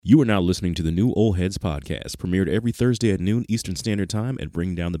You are now listening to the New Old Heads podcast, premiered every Thursday at noon Eastern Standard Time at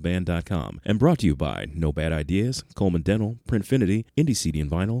BringDownTheBand.com, and brought to you by No Bad Ideas, Coleman Dental, Printfinity, Indie CD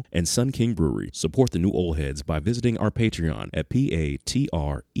and Vinyl, and Sun King Brewery. Support the New Old Heads by visiting our Patreon at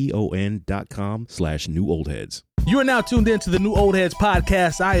patreon.com/NewOldHeads. You are now tuned in to the New Old Heads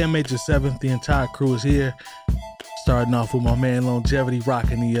podcast. I am Major 7th. The entire crew is here. Starting off with my man Longevity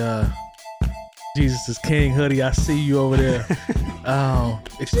rocking the Jesus is King hoodie. I see you over there.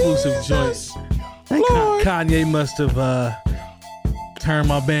 Exclusive joints. Kanye must have turned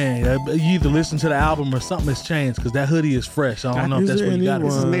my band. You either listen to the album or something has changed because that hoodie is fresh. I don't know if that's what you got.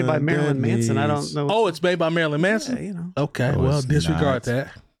 This is made by Marilyn Manson. I don't know. Oh, it's made by Marilyn Manson? Yeah, you know. Okay, No, well, it's disregard not.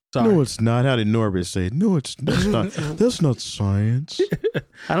 that. Sorry. No, it's not. How did Norbert say? No, that's not. That's not science.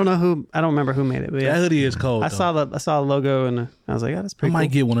 I don't remember who made it. But That yeah. hoodie is cold. I saw the logo and I was like, oh, that's I pretty might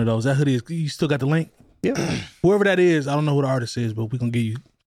cool. get one of those. That hoodie is. You still got the link? Yep. Whoever that is, I don't know who the artist is, but we're gonna give you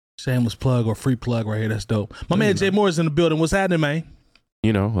shameless plug or free plug right here. That's dope. My man Jay Moore is in the building. What's happening, man?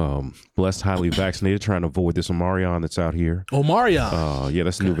 You know, blessed, highly vaccinated, trying to avoid this Omarion that's out here. Omarion. Yeah,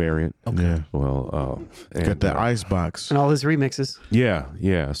 that's a new variant. Okay. Yeah, Well, and, got that ice box. And all his remixes.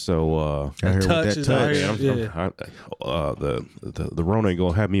 Yeah. So, I heard touch with is that touch. ice. Yeah. the Rona ain't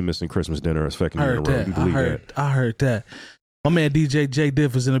gonna have me missing Christmas dinner. It's fucking I in a heard row. that. You believe I heard that. My man DJ J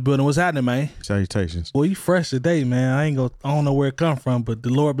Diff is in the building. What's happening, man? Salutations. Boy, you fresh today, man. I don't know where it come from, but the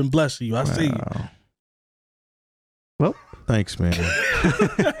Lord been blessing you. I see you. Wow. Well, Thanks, man.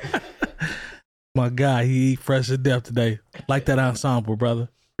 My guy, he fresh to death today. Like that ensemble, brother.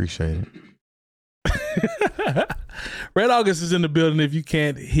 Appreciate it. Red August is in the building. If you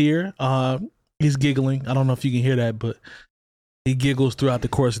can't hear, he's giggling. I don't know if you can hear that, but he giggles throughout the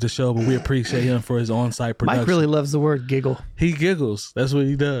course of the show. But we appreciate him for his on-site production. Mike really loves the word giggle. He giggles. That's what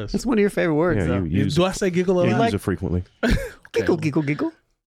he does. It's one of your favorite words, Yeah, though. you use Do I say giggle a yeah, lot? use it frequently. Giggle, giggle, giggle.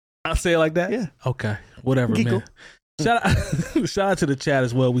 I say it like that? Yeah. Okay. Whatever, Giggle. man. Shout out to the chat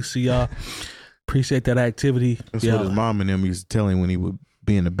as well. We see y'all. Appreciate that activity. That's what his mom and them used to tell him when he would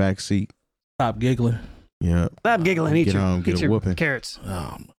be in the back seat. Stop giggling. Yeah. Stop giggling. Eat Get your, on, get eat a your whooping. carrots.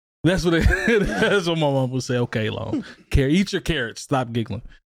 That's what that's what my mom would say. Okay, long. Eat your carrots. Stop giggling.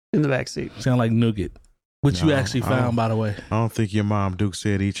 In the back seat. Sound like nougat, which you No, actually I found, don't- by the way. I don't think your mom Duke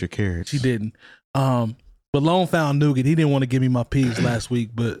said eat your carrots. She didn't. But Lone found nougat. He didn't want to give me my peas last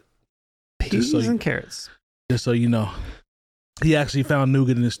week, but Peas so you- and carrots. just so you know, he actually found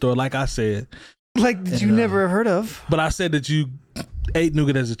nougat in the store, like I said. Like that you And, never heard of. But I said that you ate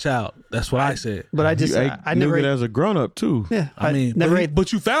nougat as a child. That's what I said. But I just, You ate I never nougat ate. as a grown up too. Yeah. I mean, never but, ate.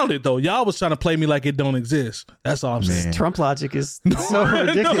 but you found it though. Y'all was trying to play me like it don't exist. That's all I'm saying. Man. Trump logic is so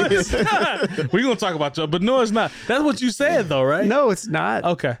ridiculous. We're gonna talk about Trump, but no, it's not. That's what you said though, right? No, it's not.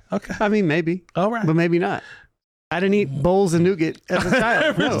 Okay. I mean, maybe, All right. but maybe not. I didn't eat bowls of nougat as a child.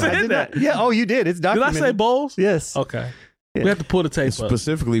 never No, said I did that. not. Yeah. Oh, you did. It's Did I documented. say bowls? Yes. Okay. Yeah. We have to pull the tape up.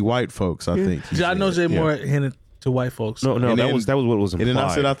 Specifically white folks, I think. he I know said. Jay Moore hinted to white folks. No, And that then- was what was implied. And then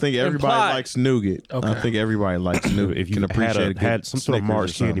I said I think everybody Implied. likes nougat. Okay. I think everybody likes nougat. if you can appreciate a good had some sort of Snickers or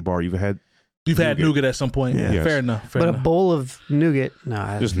Mars candy something. bar, you've had You've had nougat. nougat at some point. Yeah. Yes. Fair enough. Fair But a enough. bowl of nougat,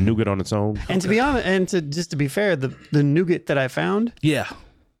 no. just nougat on its own. And to be honest, and to be fair, the nougat that I found, Yeah.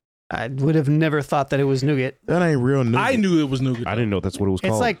 I would have never thought that it was nougat. That ain't real nougat. I knew it was nougat. I didn't know that's what it was It's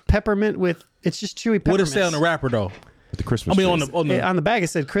called. like peppermint with. It's just chewy What peppermint. did it say on the wrapper though? the Christmas. I mean, tree. on the. On the bag, it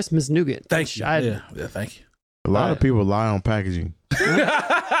said Christmas nougat. Thank you. I- Yeah. Thank you. A lot of people lie on packaging.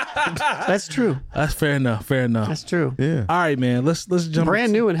 That's true. That's fair enough. Fair enough. That's true. Yeah. All right, man. Let's jump.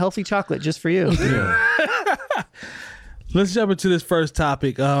 Brand new and healthy chocolate just for you. Let's jump into this first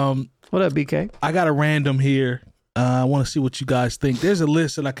topic. What up, BK? I got a random here. I want to see what you guys think. There's a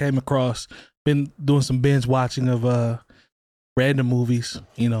list that I came across. Been doing some binge watching of random movies,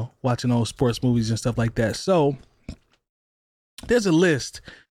 watching old sports movies and stuff like that. So there's a list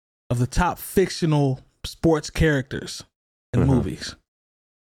of the top fictional sports characters in movies.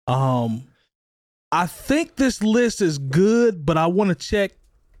 I think this list is good, but I want to check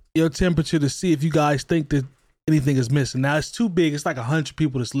your temperature to see if you guys think that anything is missing. Now it's too big. It's like 100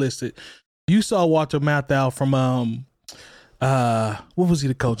 people that's listed. You saw Walter Matthau from what was he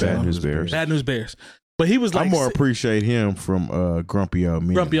the coach Bad of? News Bears. Bad News Bears. But he was I like more appreciate him from Grumpy Old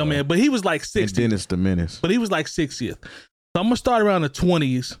Men. Grumpy Old Man. But he was like And 60. Dennis the Menace. But he was like 60th. So I'm gonna start around the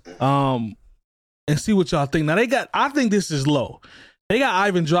 20s, and see what y'all think. Now I think this is low. They got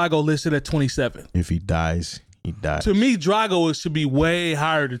Ivan Drago listed at 27. If he dies, he dies. To me, Drago should be way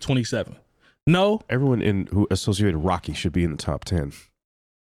higher than 27. No Everyone who associated Rocky should be in the top 10.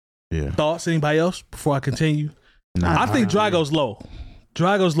 Yeah. thoughts? Anybody else before I continue? Nah. I think Drago's low.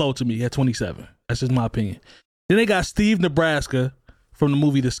 Drago's low to me at 27. That's just my opinion. Then they got Steve Nebraska from the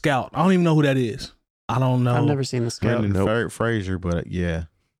movie The Scout. I don't even know who that is. I don't know. I've never seen The Scout. Brendan Fraser, but yeah.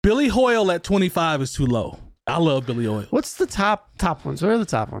 Billy Hoyle at 25 is too low. I love Billy Hoyle. What's the top ones? What are the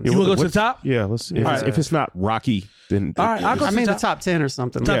top ones? You want to go to the top? Yeah, let's see. All right. If it's not Rocky, then All right, I'll go I to mean the the top 10 or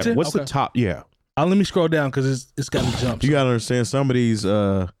something. Top yeah, 10? what's Okay. the top? Yeah. Let me scroll down because it's got to jump. You got to understand some of these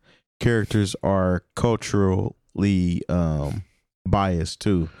characters are culturally biased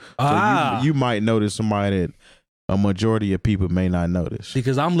too. So you might notice somebody that a majority of people may not notice.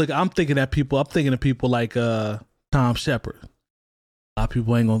 Because I'm thinking of people like Tom Shepard. A lot of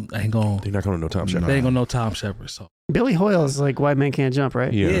people ain't gonna They're not going to know Tom Shepard. they ain't gonna know Tom Shepard. So Billy Hoyle is like White Man Can't Jump,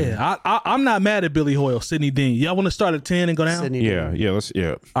 right? yeah, I'm not mad at Billy Hoyle. Sidney Dean. Y'all want to start at 10 and go down? Sidney Yeah, Dean. yeah, let's.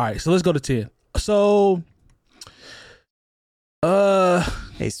 All right, so let's go to 10. So,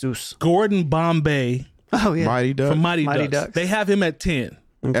 Jesus. Gordon Bombay Oh yeah. Mighty Duck. from Mighty Mighty Ducks. Ducks. They have him at 10.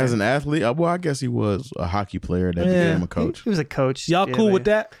 Okay. As an athlete, well, I guess he was a hockey player that Yeah. became a coach. He was a coach. Y'all Yeah, cool but- with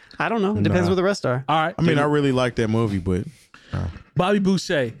that? I don't know. It depends what the rest are. All right. I mean, I really like that movie, but Bobby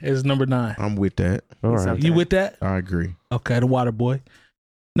Boucher is number 9. I'm with that. All He's right. up You there. with that? I agree. Okay, the Water Boy.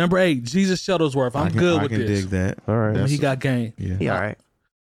 Number 8, Jesus Shuttlesworth. I'm good I with can this. dig that. All right. That's- He got game. Yeah. Yeah, all right.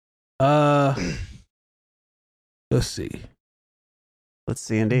 Let's see. Let's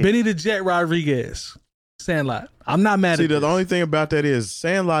see indeed. Benny the Jet Rodriguez. Sandlot. I'm not mad See, at this. the only thing about that is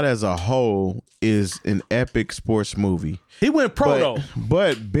Sandlot as a whole is an epic sports movie. He went pro though.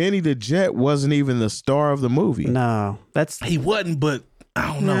 But Benny the Jet wasn't even the star of the movie. No. That's He wasn't, but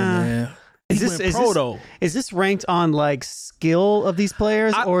I don't know, Nah. man. He went pro though. Is this ranked on like skill of these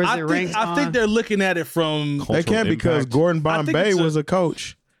players, or is it ranked I think on? they're looking at it from. They can't because impact. Gordon I think Bombay it's a- was a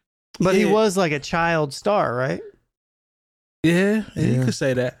coach. But he Yeah. was like a child star, right? Yeah, you Yeah. could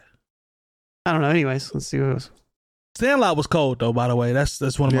say that. I don't know. Anyways, let's see what else. Sandlot was cold though. By the way, that's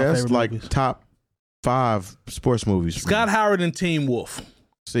one of my Yeah, favorite that's like movies. top 5 sports movies. for Scott me. Howard and Teen Wolf.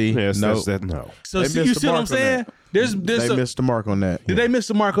 See, Yes, no, that's that. No. So They see, missed you the see what I'm mark on saying? that. There's they a, missed the mark on that. did they miss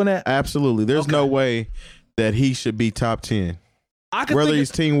the mark on that? Absolutely. There's Okay. no way that he should be top 10, I could whether think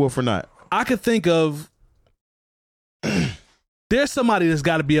he's Teen Wolf or not. I could think of. There's somebody that's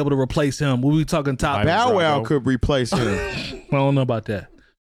got to be able to replace him. We talking top. Ivan Bow Wow Drago. could replace him. I don't know about that.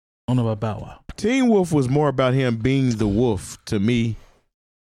 I don't know about Bow Wow. Teen Wolf was more about him being the wolf to me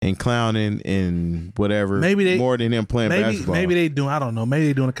and clowning and whatever. Maybe they- more than him playing basketball. Maybe they doing. I don't know. Maybe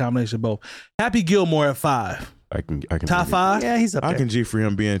they doing a combination of both. Happy Gilmore at 5. I can. Top 5. Yeah, he's up I there. can G for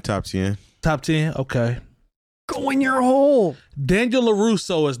him being top 10. Top 10. Okay. Go in your hole. Daniel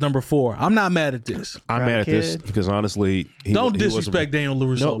LaRusso is number 4. I'm not mad at this. I'm Karate mad at this Kid. because honestly, Don't he wasn't- disrespect Daniel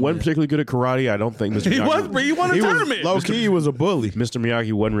LaRusso. No, wasn't man. particularly good at karate. I don't think Mr. He Miyagi, was. He won a He was tournament. low key. He was a bully. Mr.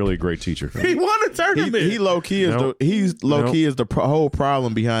 Miyagi wasn't really a great teacher. He won a tournament. He low key is No. he's low No. key is the whole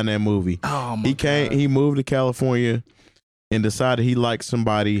problem behind that movie. Oh my He came. God. He moved to California and decided he liked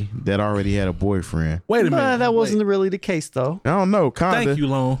somebody that already had a boyfriend. Wait a minute. But that wasn't Wait. really the case, though. I don't know. Thank Kinda. you,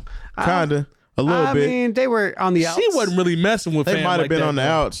 Lone. Kinda. A little I bit. mean, they were on the outs. She wasn't really messing with They fam might have like been that, on the though.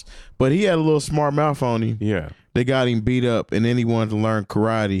 outs, but he had a little smart mouth on him. Yeah, They got him beat up, and then he wanted to learn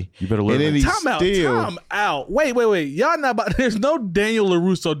karate. you better learn. And then that. he Time out. Wait. Y'all not about. There's no Daniel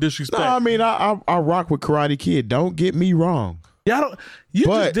LaRusso disrespect. No, I mean I rock with Karate Kid. Don't get me wrong. Y'all don't. You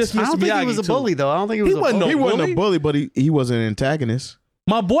But- just I dismissed don't think Miyagi he was a too. bully, though. I don't think he was He a wasn't bully. no He wasn't bully? a bully, but he was an antagonist.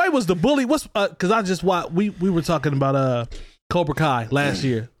 My boy was the bully. What's because I just watched. We were talking about Cobra Kai last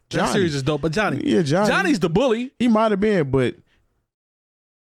year. That Johnny. series is dope. But Johnny, Yeah, Johnny's the bully. He might have been, but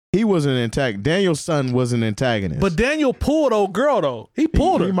he was an antagonist. Daniel's son was an antagonist. But Daniel pulled old girl though. He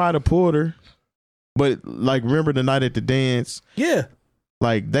pulled He her. might have pulled her. But like, remember the night at the dance? Yeah.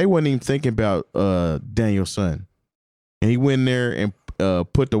 Like they wasn't even thinking about Daniel's son, and he went in there and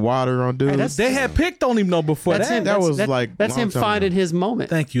put the water on dude. Hey, that's- They had picked on him though before That's that. him. That That's- was like that's long him time finding ago. his moment.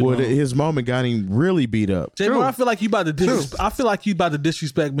 Thank you. Well, Lone. his moment got him really beat up. J-Mo, True. I feel like you about to disrespect. I feel like you about to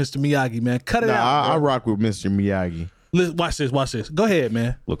disrespect Mr. Miyagi, man. Cut it Nah, out. I bro. rock with Mr. Miyagi. Listen, watch this. Go ahead,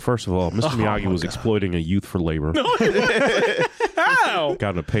 man. Look, first of all, Mr. Miyagi was exploiting a youth for labor. How?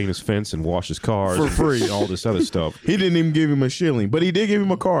 Got him to paint his fence and wash his cars For free. and all this other stuff. He didn't even give him a shilling, but he did give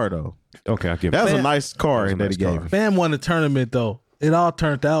him a car though. Okay, I give That was him a nice car That was a that he nice gave car. him. Fam won the tournament though. It all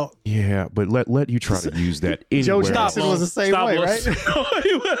turned out. Yeah, but let you try to use that anywhere. Joe else. Jackson was the same way, Lone. right? He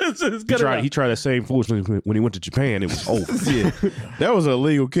was. It's He good tried, enough. he tried that same foolishness when he went to Japan. It was over. Yeah, that was a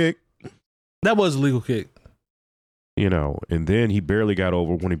legal kick. That was a legal kick. You know, and then he barely got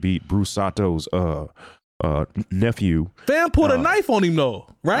over when he beat Bruce Sato's nephew. Fam pulled a knife on him though,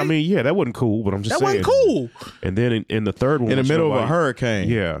 right? I mean, yeah, that wasn't cool, but I'm just that saying. wasn't cool. And then in the third one, In the which middle of a nobody- hurricane.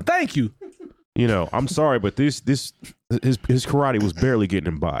 Yeah, Thank you. you know, I'm sorry, but this his karate was barely getting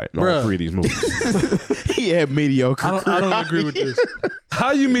him by in all Bruh. 3 of these movies. He had mediocre. I don't agree with this.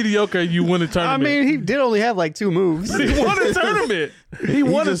 How you mediocre? You win a I tournament. mean, he did only have like 2 moves. he won a tournament. He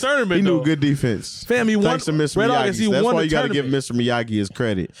won a tournament. He knew though. good defense. Fam, he won. Thanks to Mr. Red Miyagi. August, he That's won why the you got to give tournament. Mr. Miyagi his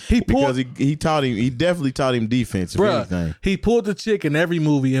credit. He pulled- because he taught him. He definitely taught him defense. If Bruh, anything. he pulled the chick in every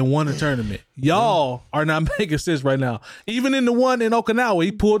movie and won a tournament. Y'all are not making sense right now. Even in the one in Okinawa,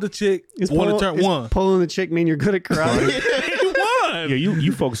 he pulled the chick, won a turn, won. Pulling the chick mean you're good at karate? He won. Yeah,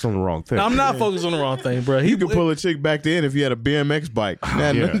 you focused on the wrong thing. I'm not focused on the wrong thing, bro. You could pull a chick back then if you had a BMX bike.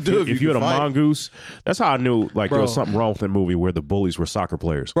 Nah, Yeah, nothing to do if you had a could fight. mongoose, that's how I knew like there was Bro. something wrong with that movie where the bullies were soccer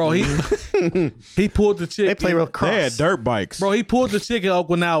players. Bro, he pulled the chick. They play real cross. They had dirt bikes. Bro, he pulled the chick in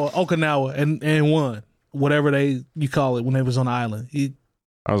Okinawa, and won whatever you call it when they was on the island.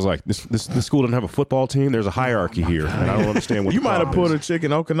 I was like, this school doesn't have a football team. There's a hierarchy here, and I don't understand what You the might have problem pulled is. a chick in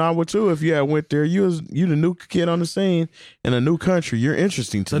Okinawa too if you had went there. You the new kid on the scene in a new country. You're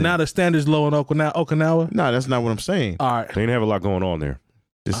interesting to So them. now the standards low in Okinawa. No, that's not what I'm saying. All right. They didn't have a lot going on there.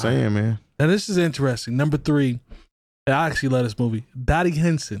 Just saying, man. Now this is interesting. Number 3, I actually love this movie. Dottie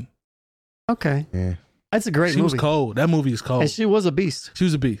Henson. Okay. Yeah. That's a great She movie. was cold. That movie is cold. And she was a beast. She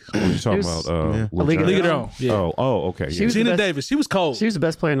was a beast. What are you talking Here's- about? yeah. Lil League of Jon? Their League of Their Own. Yeah. Oh, okay. She Yeah. was- Gina the best- Davis. She was cold. She was the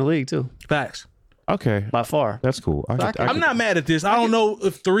best player in the league, too, Facts. Okay, by far. that's cool. I'm not mad at this. I don't know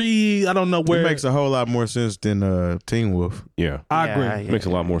if 3. I don't know where. It makes a whole lot more sense than Teen Wolf. Yeah, I agree. Yeah. makes a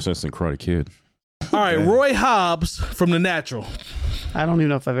lot more sense than Karate Kid. All right, Roy Hobbs from The Natural, I don't even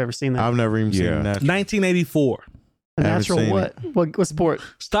know if I've ever seen that. I've never even seen Yeah. that. 1984. A haven't natural seen what? What sport?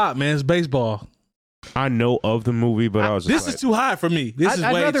 Stop, man. It's baseball. I know of the movie, but I was just This like, is too high for me. This is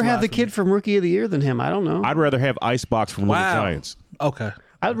I'd way rather too have high the for kid me. from Rookie of the Year than him. I don't know. I'd rather have Icebox from Little Wow. Giants. Okay.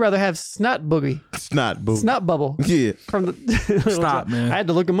 I'd rather have Snot Boogie. Snot boo. Snot Bubble. Yeah. From the Stop, man. I had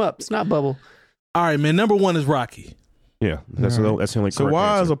to look him up. Snot Bubble. All right, man. Number 1 is Rocky. Yeah, that's the only. So correct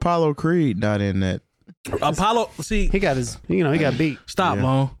why answer. is Apollo Creed not in that? Apollo. See, He got his. He got beat. stop, Yeah.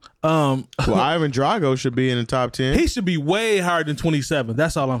 Long. Well, Ivan Drago should be in the top 10. He should be way higher than 27.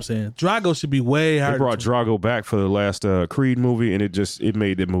 That's all I'm saying. Drago should be way higher. They brought Drago back for the last Creed movie, and it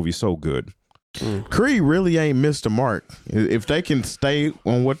made the movie so good. Creed really ain't missed the mark. If they can stay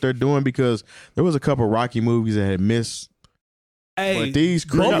on what they're doing, because there was a couple Rocky movies that had missed. Hey, But these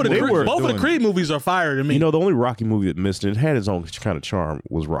Creed both of the movies Creed, were both of the doing Creed movies are fire to me. You know, the only Rocky movie that missed it had its own kind of charm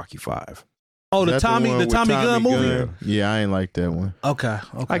was Rocky V. oh, the Is that Tommy one with Gunn movie. Gunn? Yeah, I ain't like that one. Okay.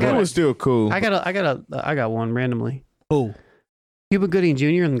 I It got was still cool. I got one randomly. Oh, Cuba Gooding Jr.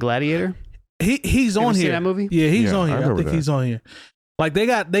 in Gladiator. he's You on ever seen here. that movie? Yeah, he's Yeah, on I here. I, remember think that. he's on here. Like they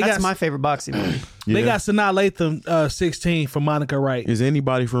got That's my favorite boxing movie. they Yeah. got Sanaa Lathan 16 from Monica Wright. Is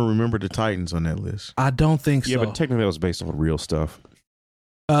anybody from Remember the Titans on that list? I don't think Yeah, so. but technically that was based on real stuff.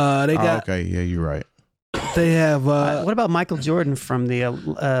 They Oh, got okay, yeah, you're right. they have What about Michael Jordan from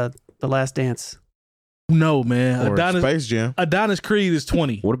the Last Dance? no man. Or Space Jam. Adonis Creed is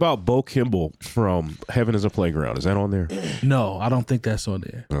 20. What about Bo Kimball from Heaven is a Playground? Is that on there? No, I don't think that's on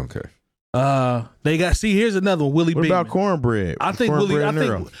there. Okay. They got here's another one. Willie What Beeman. about Cornbread? I think Cornbread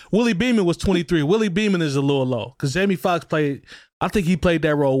Nero. Willie Beeman was 23. Willie Beeman is a little low because Jamie Foxx played. I think he played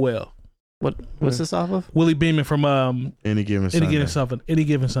that role well. What's this off of? Willie Beeman from Any Given Sunday. Any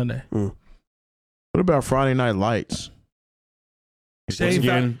Given Sunday. What about Friday Night Lights? Once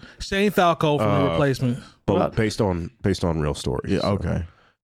again, Shane Falco from The Replacement. both based on real stories. Yeah, okay.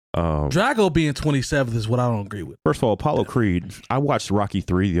 Drago being 27th is what I don't agree with. First of all, Apollo Creed. I watched Rocky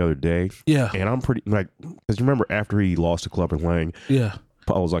 3 the other day, Yeah, and I'm pretty like because you remember after he lost to Clubber Lang, yeah.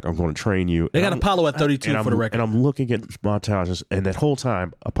 Paul was like, "I'm going to train you." They And got I'm- Apollo at 32 and for the record. And I'm looking at montages, and that whole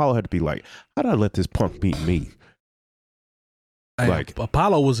time, Apollo had to be like, "How did I let this punk beat me?" Hey, like-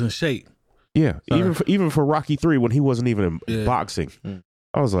 Apollo was in shape. Yeah, Sorry. even for Rocky 3 when he wasn't even in Yeah. boxing,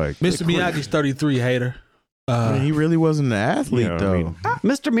 I was like, Mr. Miyagi's 33, hater. I mean, he really wasn't an athlete, Yeah, I though. mean-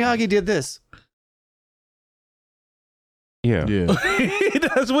 Mr. Miyagi did this. yeah, yeah.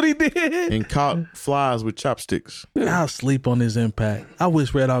 That's what he did. And caught flies with chopsticks. I'll sleep on his impact. I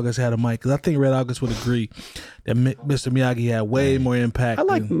wish Red August had a mic because I think Red August would agree that Mr. Miyagi had way more impact. I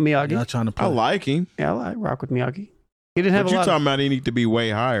like than Miyagi. y'all trying to play. I like him. Yeah, I rock with Miyagi. He didn't have But a you lot talking about he need to be way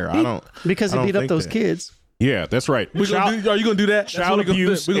higher. I don't. because he I don't beat up think those that. kids. yeah, that's right. Are you gonna do that? That's Child what we gonna do.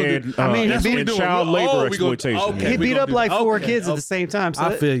 abuse We gonna do- and, I mean, and, that's what we and doing. child Oh, labor we gonna- exploitation. okay. yeah. He we beat gonna up do like that. 4 Okay, kids at okay. the same time. So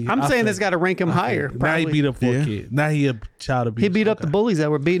I feel you. I'm I saying feel that's got to rank him I feel higher. you. Now he probably. beat up 4 Yeah. kids. Now he a child abuse. He beat up the bullies that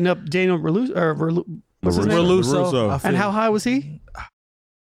were beating up Daniel what's his name? Reluso. LaRusso. I feel And you. how high was he?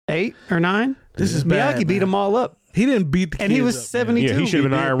 8 or 9? This is bad, Miyagi beat man. them all up. He didn't beat the And he kids was up, man. 72. Yeah, he should have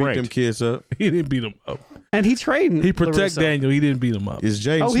been He iron did beat them ranked. kids up. He didn't beat him up. And he trained. He protect LaRusso. Daniel. He didn't beat him up. Is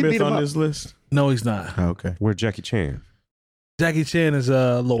Jaden Oh, he beat Smith him on up. this list? No, he's not. Okay. Where Jackie Chan? Jackie Chan is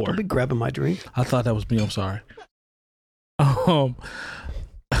lower. I'll be grabbing my drink. I thought that was me. I'm sorry.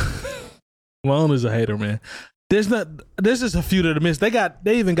 Malone is a hater, man. There's just a few that are missed.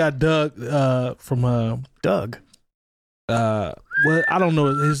 They even got Doug from Doug. Well, I don't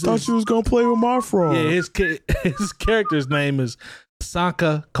know. Thought you was gonna play with my frog. Yeah, his character's name is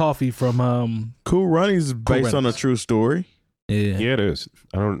Sanka Coffee from Cool Runnings is Cool based on a Runnings. true story. Yeah. Yeah, it is.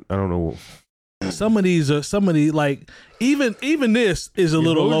 I don't know. Some of these like even this is a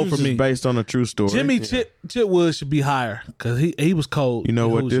little low for Hoosiers me. is based on a true story. Jimmy Chitwood should be higher because he was cold. You know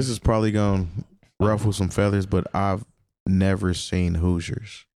in what? Hoosiers. This is probably gonna ruffle some feathers, but I've never seen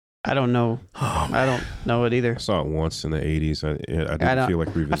Hoosiers. I don't know. I don't know it either. I saw it once in the 80s. I didn't don't- feel like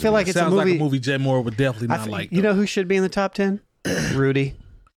revisiting. I feel like it. it's a Sounds like movie. a movie Jay Moore would definitely not like. You know who should be in the top 10? Rudy.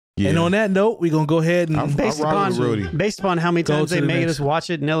 Yeah. And on that note, we're gonna go ahead and I'm Based rocking upon with Rudy. based upon how many Go times to they the made next. us watch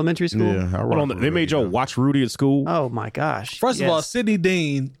it in elementary school. Yeah, I Hold rock on, with they made Rudy, y'all watch Rudy at school. Oh my gosh! First of all, Yes. Sidney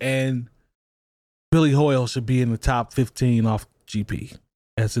Dean and Billy Hoyle should be in the top 15 off GP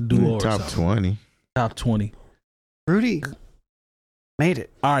as a duo. or Top something. 20. Top 20. Rudy made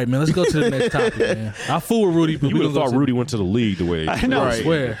it. All right, man. Let's go to the next topic, man. I fool with Rudy, but You we would have gonna thought go Rudy went to the league the way. I know. I Right.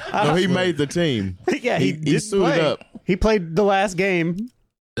 swear. No, he made the team. Yeah, He did suited play. up. He played the last game.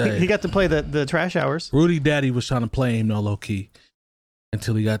 Hey, He got to play the trash hours. Rudy Daddy was trying to play him, though, low key,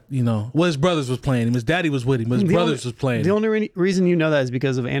 until he got, well, his brothers was playing him. His daddy was with him, but his The brothers only- was playing The him. only reason you know that is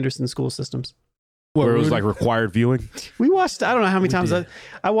because of Anderson School Systems. What, Where it was Rudy? like required viewing. We watched. I don't know how many times did.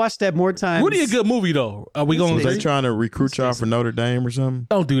 I watched that more times. Rudy a good movie, though. Are we going Was they to trying to recruit y'all for Notre Dame or something?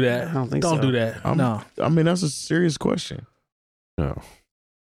 Don't do that. I don't think Don't so. do that. No. I mean, that's a serious question. No.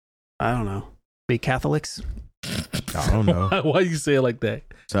 I don't know. Be Catholics. I don't know. Why you say it like that?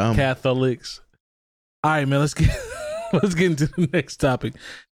 Some. Catholics. All right, man. Let's get into the next topic.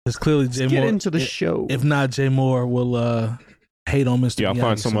 It's clearly Jay Get Moore. into the show. If not, Jay Moore will hate on Mr. Yeah, I'll Miyagi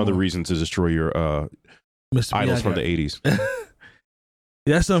find some other more. reason to destroy your Mr. idols Miyagi. from the 80s.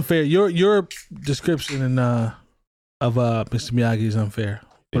 That's unfair. Your description of Mr. Miyagi is unfair.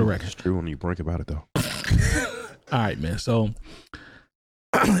 For the record. It's true when you brink about it, though. All right, man. So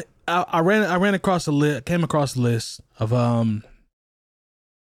I ran across a list. Came across a list of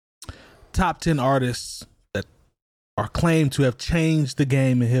top 10 artists that are claimed to have changed the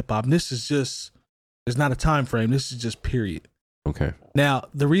game in hip hop. This is just. It's not a time frame. This is just period. Okay. Now,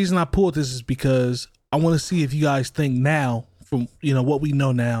 the reason I pulled this is because I want to see if you guys think now, from what we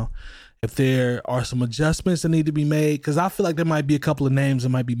know now, if there are some adjustments that need to be made. Because I feel like there might be a couple of names that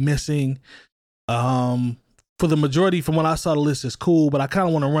might be missing. For the majority, from what I saw, the list is cool, but I kind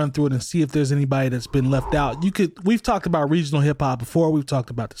of want to run through it and see if there's anybody that's been left out. We've talked about regional hip hop before. We've talked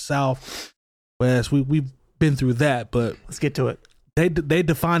about the South, West. We've been through that, but Let's get to it. they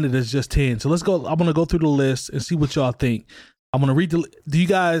defined it as just 10. So let's go. I'm gonna go through the list and see what y'all think. I'm gonna read do you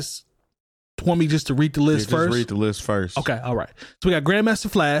guys want me just to read the list Yeah, first? Just read the list first. Okay, all right. So we got Grandmaster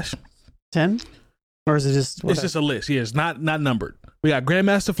Flash. 10? Or is it just It's just a list. Yeah, it's not numbered. We got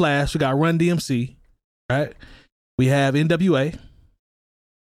Grandmaster Flash. We got Run DMC. Right. We have NWA.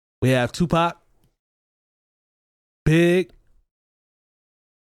 We have Tupac. Big.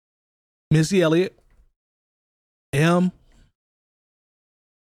 Missy Elliott. M.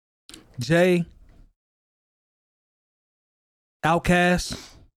 J. Outkast.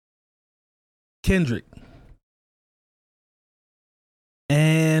 Kendrick.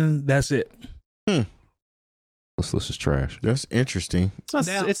 And that's it. This list is trash. That's interesting. It's not.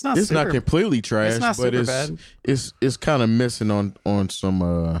 Now- It's not. It's not super, completely trash, It's not but super bad. it's kind of missing on some.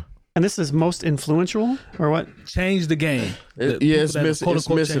 And this is most influential, or what? Change the game. The Yeah, people it's that, missing. quote, It's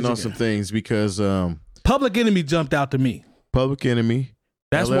unquote, missing change on the some game. things because Public Enemy jumped out to me. Public Enemy.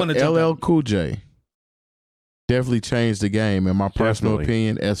 That's one that jumped LL out. Cool J definitely changed the game in my personal Definitely.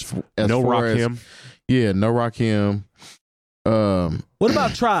 opinion. As No far Rock as, him. Yeah, no Rakim. What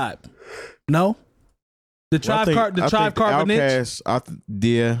about Tribe? No, the Tribe Tribe Card niche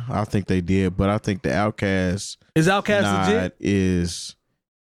Outkast. I think they did, but I think the Outkast is Outkast nod legit.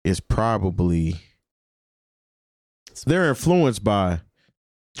 is probably they're influenced by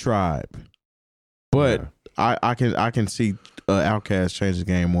Tribe, but I can see Outkast change the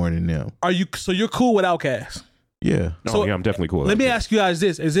game more than them. So you're cool with Outkast? Yeah, No, So, yeah, I'm definitely cool with Let me that. ask you guys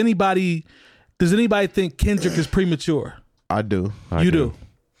this: does anybody think Kendrick is premature? I do. You do.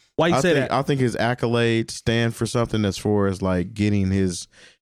 Why you say think, that? I think his accolades stand for something as far as like getting his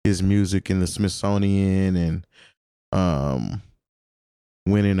music in the Smithsonian and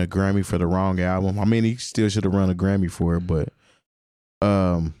winning a Grammy for the wrong album. I mean, he still should have run a Grammy for it, but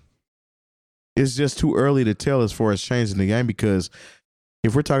it's just too early to tell as far as changing the game, because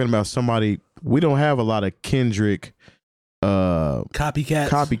if we're talking about somebody we don't have a lot of Kendrick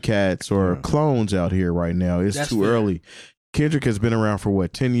copycats or clones out here right now. It's too early. Kendrick has been around for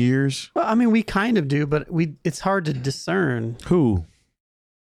what, 10 years? Well, I mean, we kind of do, but it's hard to discern. Who?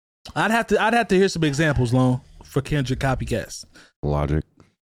 I'd have to hear some examples, Lone, for Kendrick copycats. Logic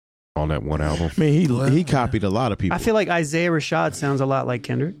on that one album. I mean, he copied a lot of people. I feel like Isaiah Rashad sounds a lot like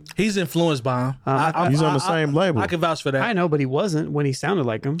Kendrick. He's influenced by him. He's on the same label. I can vouch for that. I know, but he wasn't when he sounded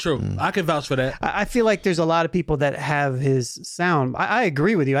like him. True. I can vouch for that. I feel like there's a lot of people that have his sound. I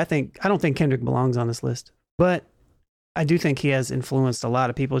agree with you. I don't think Kendrick belongs on this list, but I do think he has influenced a lot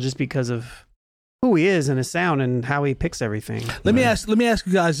of people just because of who he is and his sound and how he picks everything. Let me ask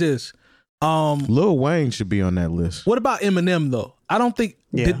you guys this. Lil Wayne should be on that list. What about Eminem though? I don't think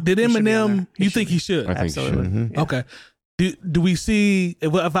did Eminem. You think he should? I think he should. Mm-hmm. Yeah. Okay. Do we see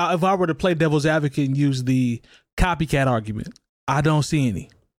if I were to play devil's advocate and use the copycat argument? I don't see any.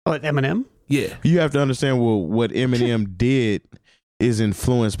 Oh, Eminem? Yeah. You have to understand what Eminem did is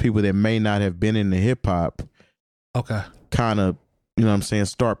influence people that may not have been into hip hop. Okay. Kind of, you know what I'm saying,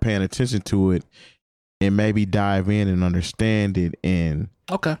 start paying attention to it and maybe dive in and understand it and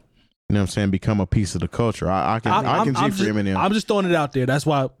okay. You know what I'm saying, become a piece of the culture. I can see for Eminem. I'm just throwing it out there. That's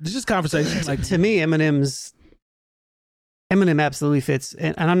why it's just conversation. Like to me, Eminem absolutely fits,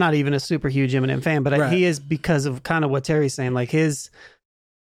 and I'm not even a super huge Eminem fan, but he is because of kind of what Terry's saying, like his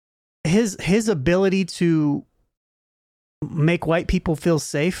ability to make white people feel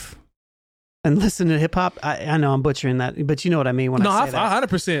safe and listen to hip hop. I know I'm butchering that, but you know what I mean when I say that.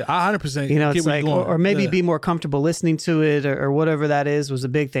 100%. 100%. You know, it's like, or maybe be more comfortable listening to it, or whatever that is, was a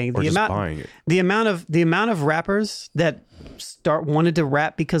big thing. Or just buying it. The amount of rappers that wanted to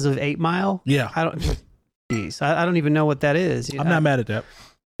rap because of 8 Mile. Yeah. I don't even know what that is. I'm not mad at that.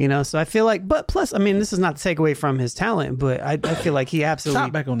 You know, so I feel like, but plus, I mean, this is not to take away from his talent, but I feel like he absolutely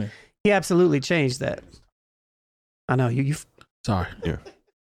Stop back on there. He absolutely changed that. I know you. Sorry. Yeah.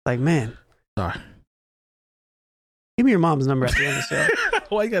 Like, man. Sorry. Give me your mom's number at the end of the show.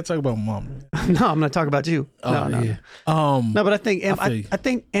 Why you gotta talk about mom? No, I'm gonna talk about you. No. Yeah. No, but I think I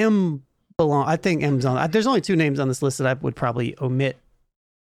think M belong. I think M's on. There's only 2 names on this list that I would probably omit.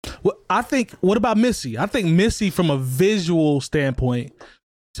 Well, I think. What about Missy? I think Missy, from a visual standpoint,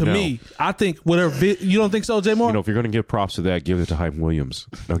 to me, I think whatever. You don't think so, Jay Moore? You know, if you're going to give props to that, give it to Hype Williams.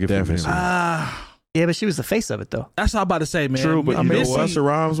 Don't give it to Missy. Yeah, but she was the face of it, though. That's what I'm about to say, man. True, but I mean, Missy, Busta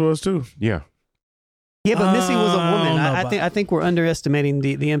Rhymes was too. Yeah. Yeah, but Missy was a woman. I I think we're underestimating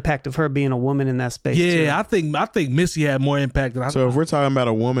the impact of her being a woman in that space. Yeah, too. I think Missy had more impact than I. So if we're talking about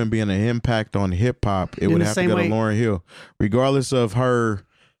a woman being an impact on hip hop, it would have to go to Lauryn Hill, regardless of her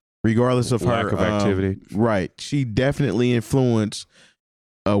lack of activity. Right, she definitely influenced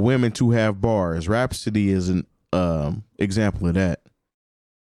women to have bars. Rhapsody is an example of that,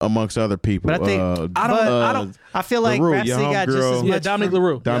 amongst other people. But I think I feel like LaRue, Rhapsody got just as much. Dominique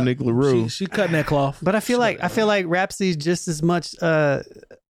LaRue. Dominique LaRue. She cutting that cloth. But I feel like Rhapsody's just as much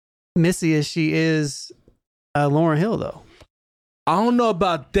Missy as she is Lauryn Hill, though. I don't know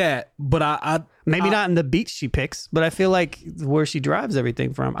about that, but I maybe not in the beats she picks, but I feel like where she drives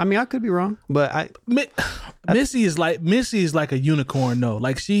everything from. I mean, I could be wrong, but Missy is like a unicorn, though.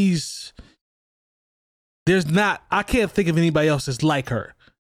 Like I can't think of anybody else that's like her.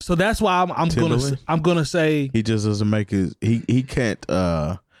 So that's why I'm gonna say he just doesn't make it. He can't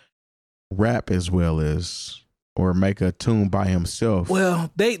rap as well as or make a tune by himself. Well,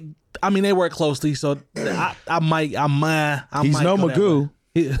 they work closely, so I might. He's no Magoo.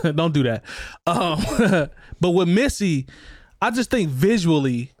 Don't do that. But with Missy, I just think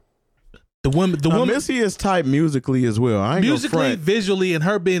visually, the woman. Missy is tight musically as well. I ain't musically, visually, and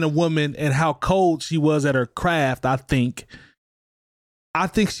her being a woman and how cold she was at her craft. I think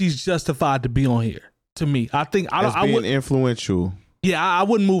she's justified to be on here. To me, I think I would influential. Yeah, I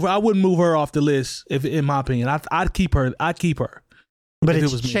wouldn't move her. I wouldn't move her off the list. If, in my opinion, I'd keep her. But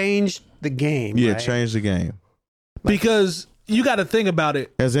it's changed the game. Yeah, right? changed the game. Because you got to think about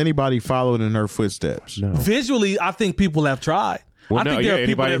it. Has anybody followed in her footsteps? No. Visually, I think people have tried. Well, I think there are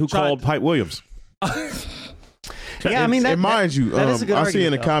people anybody who called Hype Williams. Yeah, I mean, and mind you, that is a good I see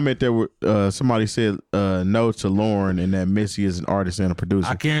in a argument, comment that somebody said no to Lauren and that Missy is an artist and a producer.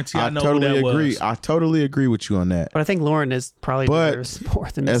 I guarantee I know totally who that agree. was. I totally agree with you on that. But I think Lauren is probably deserves more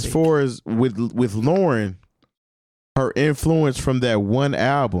than Missy. As far as with Lauren, her influence from that one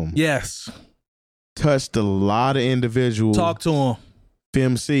album, Yes, touched a lot of individuals. talk to him.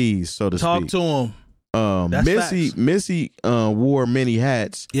 FemCs, so to Talk speak. to him. That's facts. Missy wore many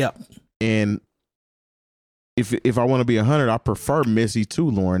hats. Yeah. And if I want to be 100, I prefer Missy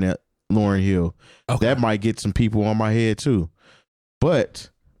to Lauryn Hill. Okay. That might get some people on my head too. But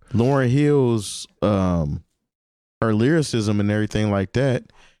Lauryn Hill's her lyricism and everything like that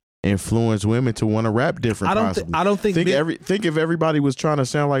influenced women to want to rap different. I don't think think if everybody was trying to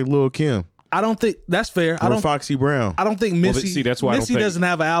sound like Lil' Kim. I don't think that's fair. Or Foxy Brown. I don't think Missy. See, that's why Missy doesn't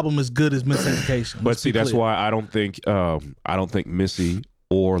have an album as good as Miseducation. But see, that's why I don't think Missy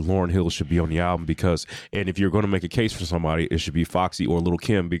or Lauryn Hill should be on the album and if you're going to make a case for somebody, it should be Foxy or Lil'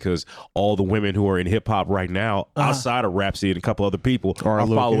 Kim because all the women who are in hip hop right now, outside of Rhapsody and a couple other people, are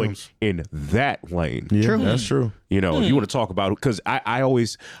following in that lane. Yeah, true. That's true. You know, if you want to talk about it, because I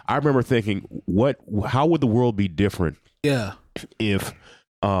remember thinking, how would the world be different? Yeah. If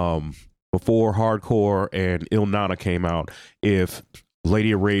before Hardcore and Il Nana came out, if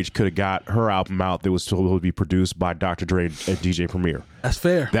Lady of Rage could have got her album out that was supposed to be produced by Dr. Dre and DJ Premier. That's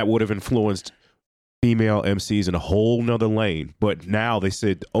fair. That would have influenced female MCs in a whole nother lane. But now they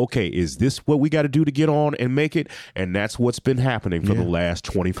said, okay, is this what we got to do to get on and make it? And that's what's been happening for the last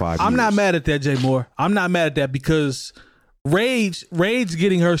 25 years. I'm not mad at that, Jay Moore. I'm not mad at that because Rage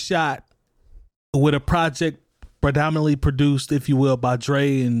getting her shot with a project predominantly produced, if you will, by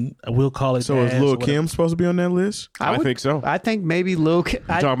Dre, and we'll call it. So is Lil' Kim supposed to be on that list? I think so. I think maybe Lil' Kim.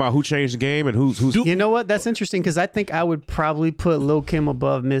 Talking about who changed the game and who's. You know what? That's interesting because I think I would probably put Lil' Kim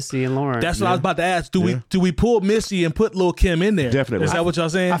above Missy and Lauryn. That's what I was about to ask. Do we pull Missy and put Lil' Kim in there? Definitely. Is that what y'all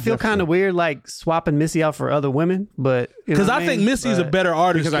saying? I feel kind of weird like swapping Missy out for other women, but because I think Missy's a better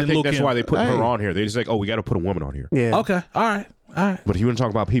artist. Because I than think Lil' that's Kim. why they put her on here. They just like, we got to put a woman on here. Yeah. Okay. All right. But if you want to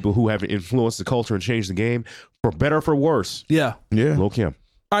talk about people who have influenced the culture and changed the game, for better or for worse, yeah. Lil' Kim.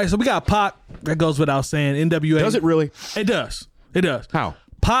 All right, so we got Pac. That goes without saying. NWA. Does it really? It does. It does. How?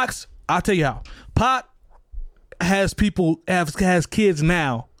 Pac's, I'll tell you how. Pac has kids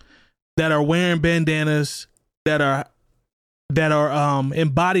now that are wearing bandanas, that are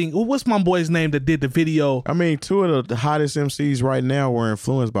embodying. What's my boy's name that did the video? I mean, two of the hottest MCs right now were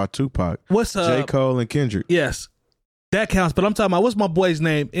influenced by Tupac. What's J. Cole and Kendrick. Yes. That counts, but I'm talking about what's my boy's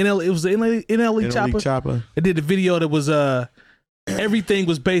name? It was NLE Chopper. It did the video that was everything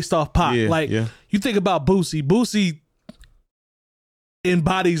was based off Pac. You think about Boosie. Boosie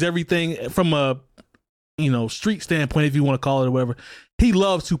embodies everything from a street standpoint, if you want to call it or whatever. He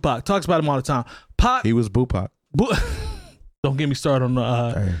loves Tupac. Talks about him all the time. Pac. He was Boopac. Don't get me started on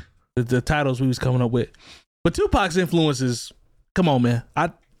the titles we was coming up with. But Tupac's influences. Come on, man.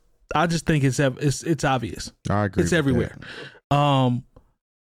 I just think it's obvious. I agree. It's everywhere.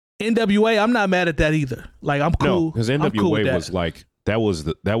 NWA, I'm not mad at that either. Like I'm cool. No, because NWA was like that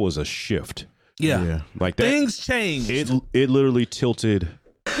was a shift. Yeah. Like that, things changed. It literally tilted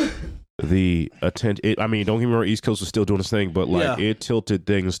the attention. I mean, don't get me wrong, East Coast was still doing its thing, but it tilted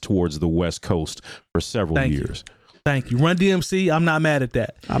things towards the West Coast for several years. Thank you. Run DMC, I'm not mad at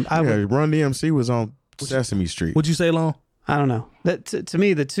that. Run DMC was on Sesame Street. What'd you say, Lon? I don't know. That to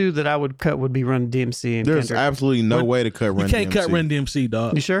me, the two that I would cut would be Run DMC and There's Kendrick. absolutely no way to cut Run DMC. You can't cut Run DMC,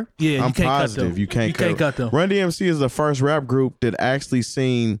 dog. You sure? Yeah, I'm positive you can't cut them. Run DMC is the first rap group that actually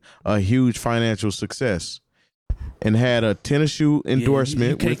seen a huge financial success and had a tennis shoe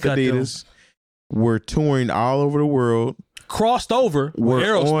endorsement with Adidas. We're touring all over the world. Crossed over with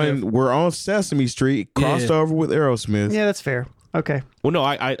Aerosmith. We're on Sesame Street. Crossed over with Aerosmith. Yeah, that's fair. Okay. Well, no,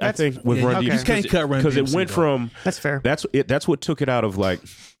 I think with Run DMC, you can't cut Run DMC because it went from that's fair. That's what took it out of, like,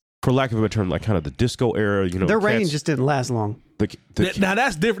 for lack of a better term, like kind of the disco era. Their reign just didn't last long. Now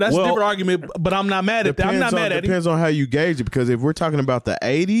that's different. That's a different argument. But I'm not mad at that. I'm not mad at it. Depends on how you gauge it. Because if we're talking about the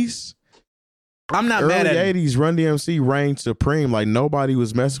 80s. I'm not mad at him. 80s, Run DMC reigned supreme. Like nobody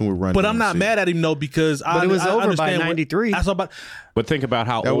was messing with Run DMC. But I'm not mad at him though because it was over by '93. But think about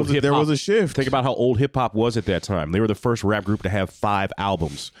how old hip hop. There was a shift. Think about how old hip hop was at that time. They were the first rap group to have 5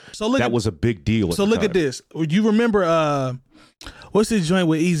 albums. That was a big deal. So look at this. You remember what's this joint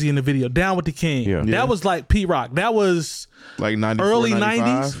with Easy in the video? Down with the King. Yeah. That was like Pete Rock. That was like 94, early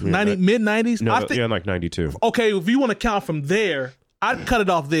 95? 90s, mid 90s. No, like 92. Okay, if you want to count from there, I'd cut it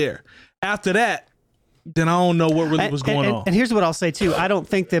off there. After that, then I don't know what really was going on. And here's what I'll say too. I don't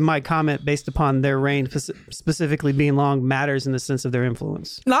think that my comment based upon their reign specifically being long matters in the sense of their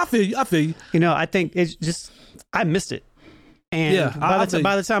influence. No, I feel you. I think it's just I missed it. And by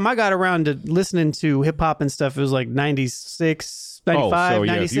the time I got around to listening to hip hop and stuff, it was like 96, 95,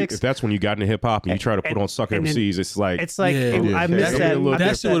 96. If that's when you got into hip hop and you try to put on Sucker MCs, it's like I missed that.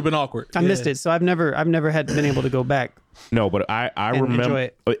 That shit would have been awkward. I missed it, so I've never been able to go back. No, but I remember.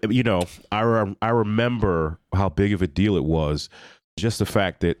 I remember how big of a deal it was just the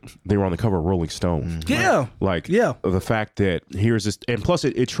fact that they were on the cover of Rolling Stone. Yeah. Like, Yeah. the fact that here's this, and plus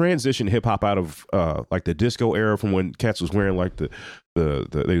it transitioned hip hop out of like the disco era, from when cats was wearing like the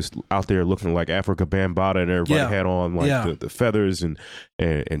they was out there looking like Africa Bambaataa, and everybody had on like the feathers and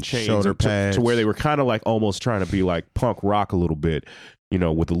chains, shoulder pads, to where they were kind of like almost trying to be like punk rock a little bit, you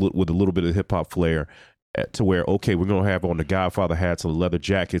know, with a little bit of hip hop flair, to where, okay, we're gonna have on the Godfather hats and the leather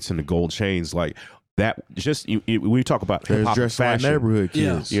jackets and the gold chains, like that. Just when you talk about hip hop fashion, like neighborhood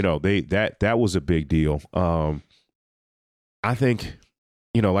kids, you know, that was a big deal. I think,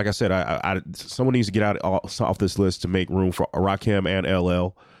 you know, like I said, I someone needs to get out off this list to make room for Rakim and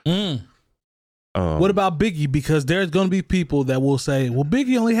LL. What about Biggie? Because there's going to be people that will say, well,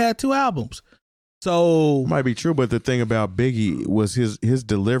 Biggie only had 2 albums. So might be true, but the thing about Biggie was his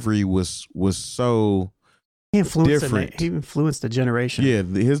delivery was so different. He influenced a generation. Yeah,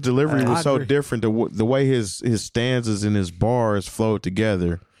 his delivery was so agree. different. The way his stanzas and his bars flowed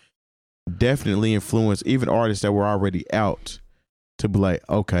together definitely influenced even artists that were already out to be like,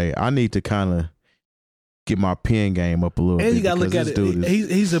 okay, I need to kind of get my pen game up a little bit. And you got to look at it.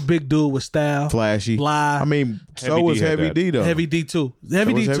 He's a big dude with style. Flashy. Fly. I mean, so was Heavy D, though. Heavy D, too.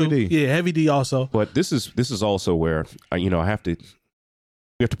 Heavy D, too. Yeah, Heavy D also. But this is also where, you know, we have to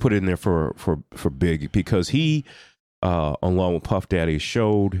put it in there for Big, because he, along with Puff Daddy,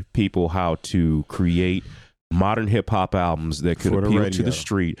 showed people how to create modern hip hop albums that could appeal to the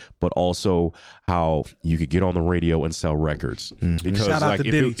street, but also how you could get on the radio and sell records. Because shout out to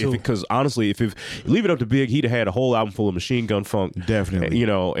Diddy too. Because honestly, if leave it up to Big, he'd have had a whole album full of Machine Gun Funk, definitely, you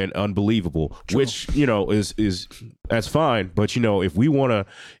know, and Unbelievable, which, you know, is that's fine. But, you know, if we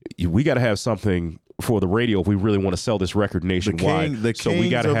got to have something for the radio if we really want to sell this record nationwide. So we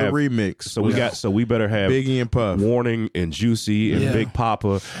got to have the remix. So we better have Biggie and Puff, Warning and Juicy and Big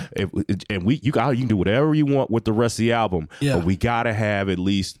Papa, and you can do whatever you want with the rest of the album. Yeah. But we got to have at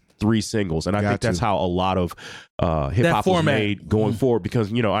least 3 singles, and I think that's how a lot of hip hop was made going forward.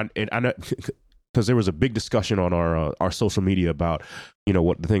 Because, you know, I know. Because there was a big discussion on our social media about, you know,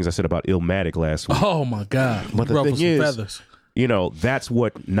 what the things I said about Illmatic last week. Oh my God! But the thing is, feathers. You know, that's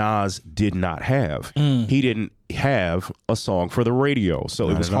what Nas did not have. He didn't have a song for the radio. So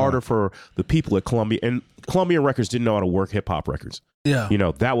it was harder for the people at Columbia. And Columbia Records didn't know how to work hip hop records. Yeah. You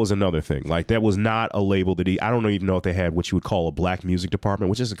know, that was another thing. Like, that was not a label that I don't even know if they had what you would call a black music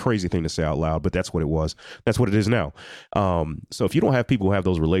department, which is a crazy thing to say out loud, but that's what it was. That's what it is now. So if you don't have people who have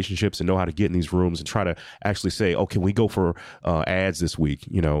those relationships and know how to get in these rooms and try to actually say, oh, can we go for ads this week?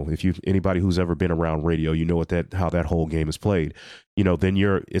 You know, anybody who's ever been around radio, you know how that whole game is played. You know, then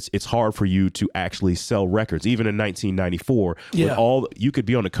it's hard for you to actually sell records. Even in 1994, you could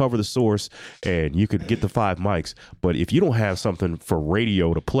be on the cover of The Source and you could get the 5 mics, but if you don't have something for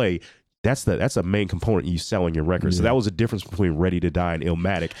radio to play, that's a main component in you selling your record. So that was a difference between Ready to Die and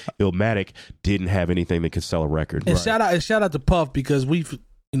Illmatic. Illmatic didn't have anything that could sell a record. And shout out to Puff, because we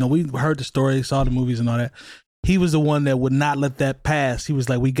heard the story, saw the movies and all that. He was the one that would not let that pass. He was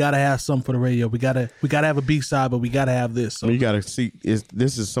like, we got to have something for the radio. We got to have a B-side, but we got to have this. So. You got to see,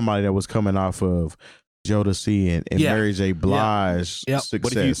 this is somebody that was coming off of Jodeci and Mary J. Blige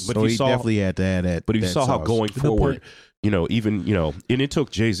success. But he definitely had to add that. But if you saw how going forward, you know, even, you know, and it took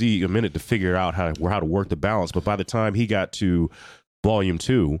Jay-Z a minute to figure out how to work the balance. But by the time he got to Volume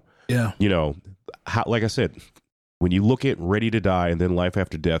 2, you know, like I said, when you look at Ready to Die and then Life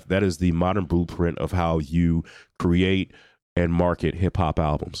After Death, that is the modern blueprint of how you create and market hip hop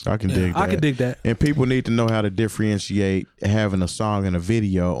albums. I can dig that. And people need to know how to differentiate having a song and a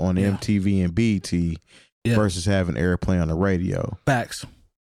video on MTV and BET versus having airplay on the radio. Facts.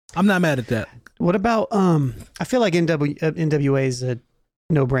 I'm not mad at that. What about I feel like NWA is a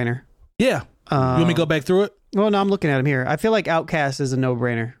no-brainer. Yeah. You want me to go back through it? Well, no, I'm looking at him here. I feel like Outkast is a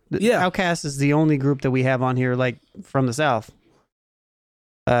no-brainer. Yeah. Outkast is the only group that we have on here, like, from the South.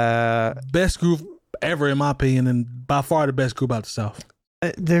 Best group ever, in my opinion, and by far the best group out the South.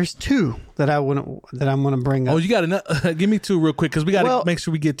 There's 2 that I'm gonna bring up. Oh, you got to give me 2 real quick, because we got to make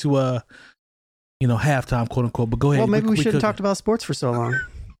sure we get to halftime, quote unquote. But go ahead. Well, maybe we shouldn't have talked about sports for so long.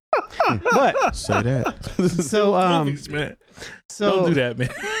 But say that. So don't do that, man.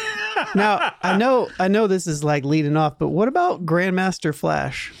 Now, I know this is like leading off, but what about Grandmaster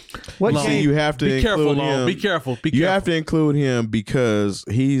Flash? You have to include him. Be careful. You have to include him because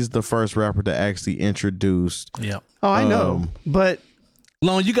he's the first rapper to actually introduce. Yeah. Oh, I know. But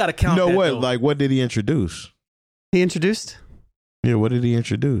Lone, you got to count. You know that, what? though. Like, what did he introduce? He introduced? Yeah, what did he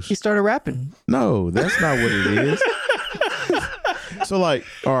introduce? He started rapping. No, that's not what it is. So like,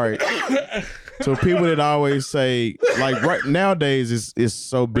 all right. So people that always say like right nowadays it's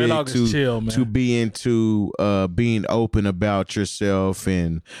so big to be into being open about yourself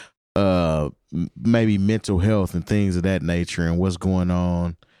and maybe mental health and things of that nature and what's going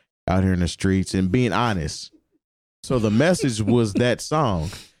on out here in the streets and being honest. So the message was that song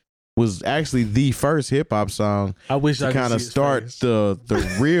was actually the first hip hop song. I wish to I kind of start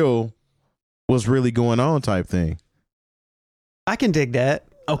the real what's really going on type thing. I can dig that.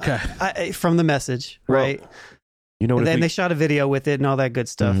 Okay. From the message, right? You know, and then they shot a video with it and all that good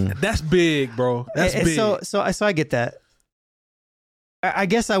stuff. Mm-hmm. That's big, bro. That's big. So I get that. I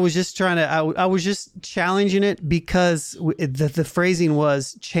guess I was just trying to. I was just challenging it because the phrasing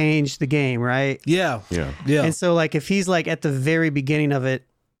was change the game, right? Yeah. And so like if he's like at the very beginning of it,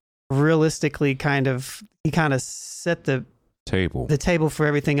 realistically, he kind of set the table for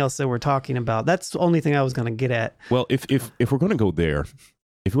everything else that we're talking about. That's the only thing I was going to get at. Well, if we're going to go there,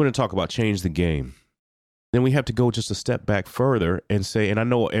 if we want to talk about change the game, then we have to go just a step back further and say, and I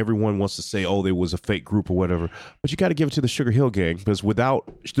know everyone wants to say, oh, there was a fake group or whatever, but you got to give it to the Sugar Hill Gang, because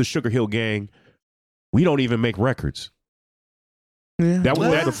without the Sugar Hill Gang, we don't even make records. Yeah. That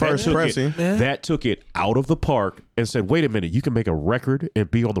was the first pressing. That took it out of the park and said, wait a minute, you can make a record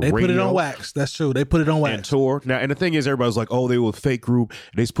and be on the radio. They put it on wax. That's true. They put it on wax. And tour. Now, and the thing is, everybody's like, oh, they were a fake group.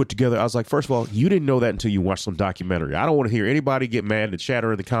 And they put together. I was like, first of all, you didn't know that until you watched some documentary. I don't want to hear anybody get mad and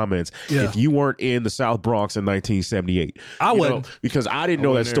chatter in the comments if you weren't in the South Bronx in 1978. I wouldn't. Because I didn't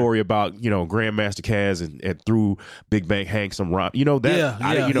know that story about, Grandmaster Caz and through Big Bang Hank some rock.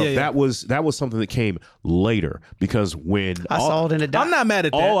 That was something that came later, because when I saw it in a doc. I'm not mad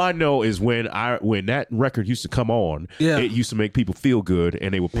at that. All I know is when that record used to come on, it used to make people feel good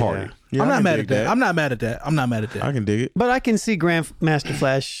and they would party. I'm not mad at that. I'm not mad at that. I can dig it. But I can see Grandmaster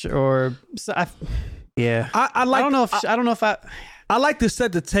Flash or I don't know if I like to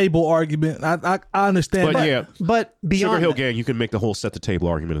set the table argument. I understand. But beyond Sugar Hill Gang, you can make the whole set the table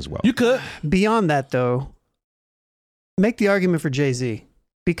argument as well. You could. Beyond that though, make the argument for Jay-Z,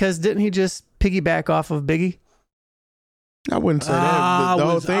 because didn't he just piggyback off of Biggie? I wouldn't say that. The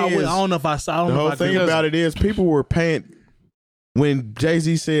whole thing is, I don't know if I saw. The whole thing about it is people were paying. When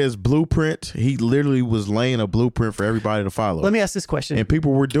Jay-Z says blueprint, he literally was laying a blueprint for everybody to follow. Let me ask this question. And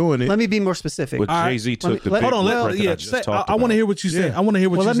people were doing it. Let me be more specific. But Jay-Z took the big hold on. blueprint I want to hear what you say. I want to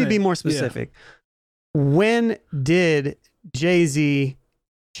hear what you say. Well, let me be more specific. Yeah. When did Jay-Z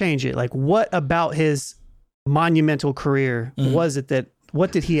change it? Like, what about his monumental career was it that,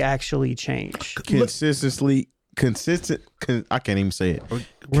 what did he actually change? Consistent. I can't even say it.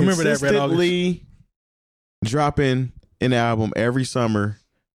 Remember that, Red August. Consistently dropping an album every summer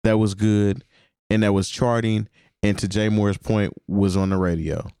that was good and that was charting, and to Jay Moore's point, was on the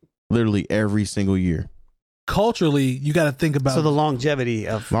radio literally every single year. Culturally, you got to think about the longevity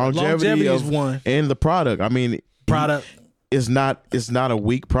is one, and the product. I mean, is not a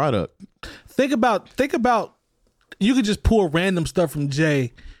weak product. Think about you could just pull random stuff from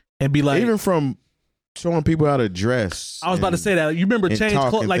Jay and be like, even from showing people how to dress. I was about to say that. You remember the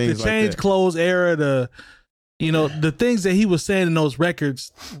change clothes era, the things that he was saying in those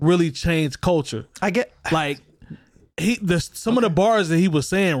records really changed culture. I get like some of the bars that he was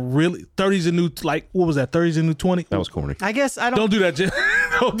saying really 30's a new, like, what was that? 30's a new 20? That was corny. I guess I don't do that, Jay.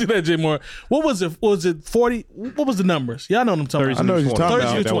 Don't do that, Jay Moore. What was it? Was it 40? What was the numbers? Y'all know what I'm talking about. I know what you're talking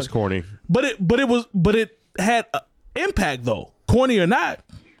about. That was corny. But it had impact though, corny or not.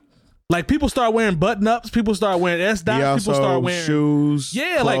 Like, people start wearing button ups, people start wearing S-dots, people start wearing shoes.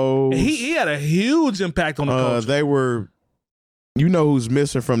 Yeah, clothes. like he had a huge impact on the culture. They were, who's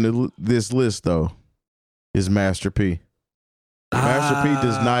missing from this list though, is Master P. Master P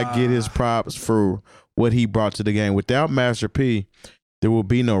does not get his props for what he brought to the game. Without Master P, there will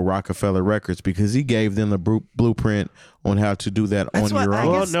be no Rockefeller Records, because he gave them the blueprint on how to do that on your own.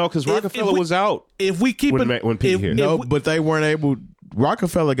 Well, no, because Rockefeller was out. If we keep when P hit. No, but they weren't able.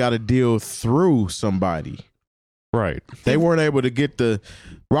 Rockefeller got a deal through somebody. Right. They weren't able to get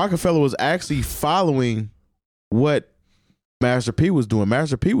Rockefeller was actually following what Master P was doing.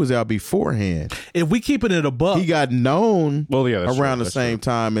 Master P was out beforehand. If we keep it a buck, he got known around the same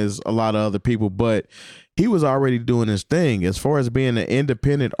time as a lot of other people, but he was already doing his thing. As far as being an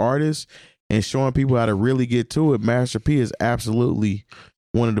independent artist and showing people how to really get to it, Master P is absolutely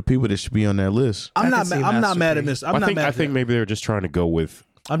one of the people that should be on that list. I'm not mad at this. I think maybe they're just trying to go with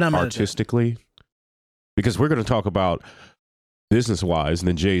I'm not mad artistically, because we're going to talk about business wise,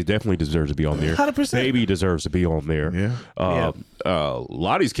 then Jay definitely deserves to be on there. 100%. Baby deserves to be on there. Yeah. A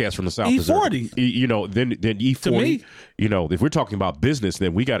lot of these cats from the South E40. deserve, then E40. To me. If we're talking about business,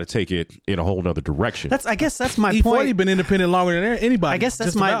 then we got to take it in a whole nother direction. I guess that's my E40 point. been independent longer than anybody. I guess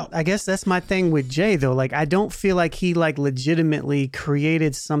that's just about. I guess that's my thing with Jay though. Like I don't feel like he like legitimately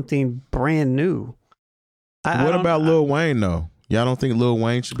created something brand new. What about Lil Wayne though? Y'all don't think Lil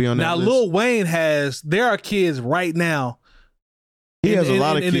Wayne should be on that Now list? Lil Wayne there are kids right now. He has a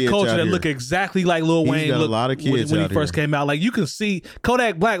lot of in kids the culture out that here. look exactly like Lil He's Wayne. got a looked lot of kids when he out first here. came out. Like you can see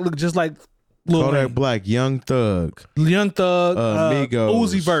Kodak Black looked just like Lil Kodak Wayne. Black, Young Thug, Young Thug, Migos,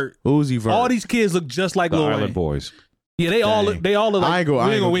 Uzi Vert. All these kids look just like the Lil Island Wayne. Boys. Yeah, they all look like. I ain't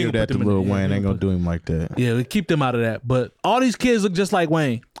gonna we give put that to them in Lil there. Wayne. I ain't gonna do him like that. Yeah, we keep them out of that. But all these kids look just like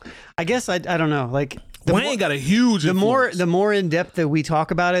Wayne. I guess I don't know. Like Wayne got a huge. the more influence. in depth that we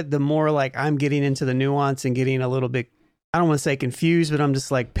talk about it, the more like I'm getting into the nuance and getting a little bit. I don't want to say confused, but I'm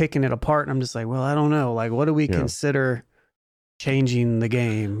just like picking it apart. And I'm just like, well, I don't know. Like, what do we consider changing the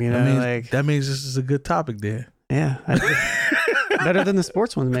game? You know, that means this is a good topic there. yeah, better than the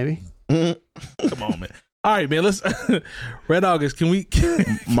sports ones, maybe. Come on, man. All right, man. Let's Red August. Can we?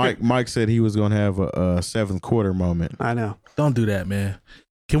 Mike said he was gonna have a seventh quarter moment. I know. Don't do that, man.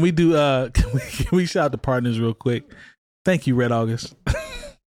 Can we do? Can we shout out the partners real quick? Thank you, Red August.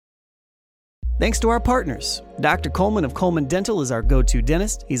 Thanks to our partners. Dr. Coleman of Coleman Dental is our go-to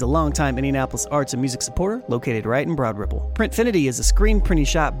dentist. He's a longtime Indianapolis arts and music supporter located right in Broad Ripple. Printfinity is a screen printing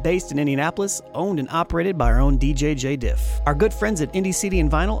shop based in Indianapolis, owned and operated by our own DJ J Diff. Our good friends at Indie CD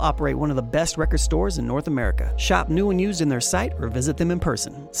and Vinyl operate one of the best record stores in North America. Shop new and used in their site or visit them in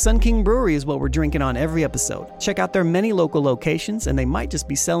person. Sun King Brewery is what we're drinking on every episode. Check out their many local locations, and they might just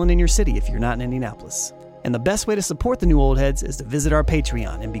be selling in your city if you're not in Indianapolis. And the best way to support the New Old Heads is to visit our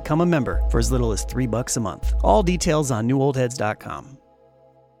Patreon and become a member for as little as $3 a month. All details on newoldheads.com.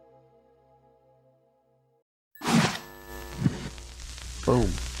 Boom.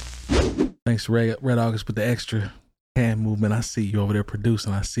 Thanks, Red August, with the extra hand movement. I see you over there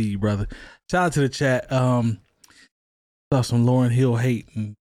producing. I see you, brother. Shout out to the chat. Saw some Lauryn Hill hate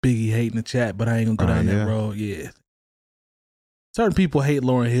and Biggie hate in the chat, but I ain't gonna go down that road. Yeah. Certain people hate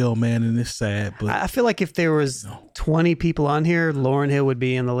Lauryn Hill, man, and it's sad. But I feel like if there was 20 people on here, Lauryn Hill would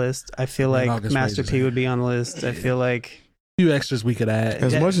be in the list. I feel like August Master raises P it. would be on the list. I feel like a few extras we could add.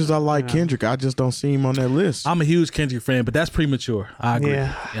 As much as I like Yeah. Kendrick, I just don't see him on that list. I'm a huge Kendrick fan, but that's premature. I agree.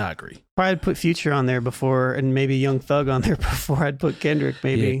 Yeah. I agree. probably I'd put Future on there before, and maybe Young Thug on there before I'd put Kendrick.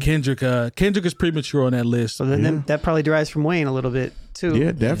 Maybe. Yeah, Kendrick is premature on that list. So then that probably derives from Wayne a little bit too.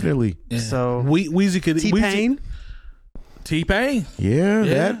 Yeah, definitely. Yeah. So Weezy could T-Pain. T-Pain. Yeah,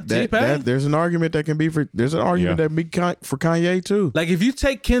 Yeah, that T-Pain. there's an argument that can be for for Kanye too. Like if you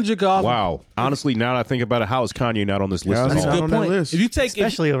take Kendrick off, Wow. Honestly, now that I think about it, how is Kanye not on this list Yeah, at that's a all? not good on that point. list. If you take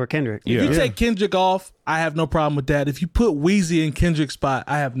Especially over Kendrick. if you Yeah. take Kendrick off, I have no problem with that. If you put Weezy in Kendrick's spot,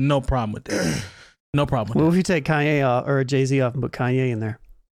 I have no problem with that. No problem Well, with if you take Kanye off, or Jay-Z off and put Kanye in there.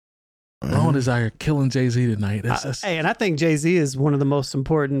 that. Ron is out here killing Jay-Z tonight. That's Hey, and I think Jay-Z is one of the most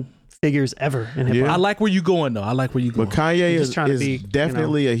important figures ever in hip Yeah. I hop. like where you going though. I like where you going. But Kanye just is trying to be,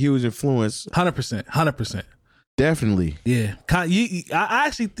 definitely a huge influence. 100%. Definitely. Yeah. I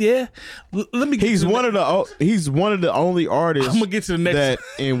actually let me get He's to the one of the only artists I'm gonna get to the next that,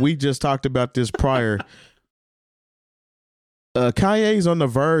 and we just talked about this prior. Kanye's on the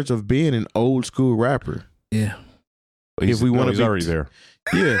verge of being an old school rapper. Yeah. If we wanna he's be- already there.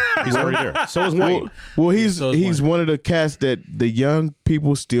 Yeah, He's already there. So is Wayne. well, he's So is Wayne. one of the cats that the young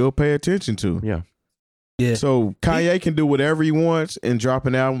people still pay attention to. Yeah. Yeah. So Kanye can do whatever he wants and drop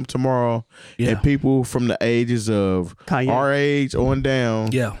an album tomorrow, Yeah. and people from the ages of Kanye. our age on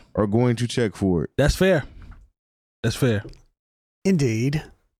down Yeah. are going to check for it. That's fair. That's fair. Indeed.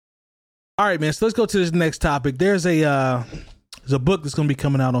 All right, man. So let's go to this next topic. There's a book that's going to be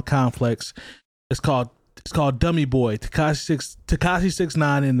coming out on Complex. It's called Dummy Boy, Tekashi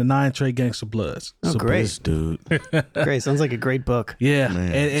 6ix9ine and the 9 Trey Gangsta Bloods. Oh, So, great. This dude, Great. Sounds like a great book. Yeah,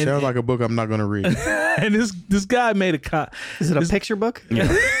 man, and sounds like a book I'm not going to read. and this guy made a Is it a picture book?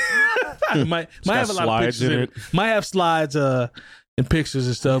 might have a lot of slides pictures in it. Might have slides and pictures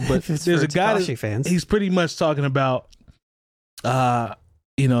and stuff. But If it's there's for a guy Tekashi fans. he's pretty much talking about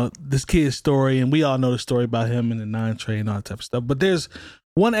this kid's story, and we all know the story about him and the 9 Trey and all that type of stuff. But there's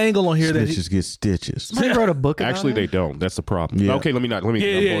one angle on here that Snitches get stitches. Somebody wrote a book about Actually, him? they don't. That's the problem. Yeah. Okay, let me. I'm going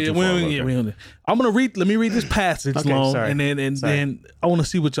Yeah. too far. Okay. I'm gonna read. Let me read this passage Okay, long, sorry. and then Sorry. I want to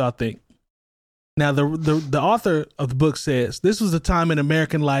see what y'all think. Now, the author of the book says this was a time in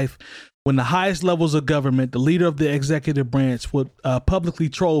American life when the highest levels of government, the leader of the executive branch, would publicly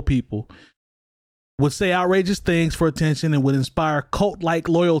troll people would say outrageous things for attention and would inspire cult-like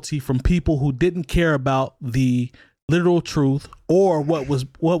loyalty from people who didn't care about the literal truth or what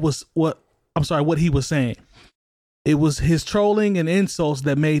he was saying. It was his trolling and insults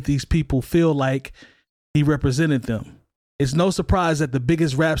that made these people feel like he represented them. It's no surprise that the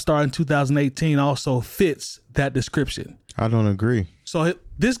biggest rap star in 2018 also fits that description. I don't agree. So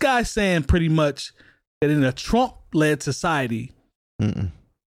this guy's saying pretty much that in a Trump-led society,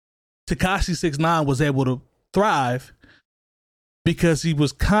 Tekashi 6ix9ine was able to thrive because he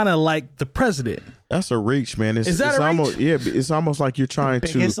was kind of like the president. That's a reach, man. Is that a almost, reach? Yeah, it's almost like you're trying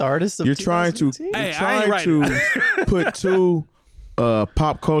to. Biggest artist of You're trying to. 2018? Hey, You're trying to put two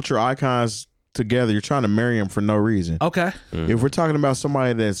pop culture icons together. You're trying to marry them for no reason. Okay. If we're talking about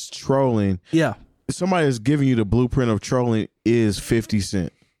somebody that's trolling, Yeah. somebody that's giving you the blueprint of trolling is 50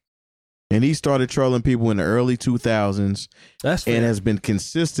 Cent. And he started trolling people in the early 2000s That's fair. and has been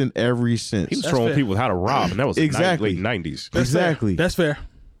consistent ever since. He was That's trolling fair. people with how to rob, and that was Exactly. late 90s. That's fair. Exactly. That's fair.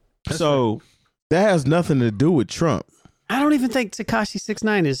 So that has nothing to do with Trump. I don't even think Tekashi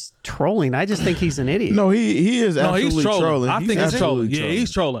 6ix9ine is trolling. I just think he's an idiot. No, he is No, absolutely he's trolling. I think he's trolling. absolutely Yeah,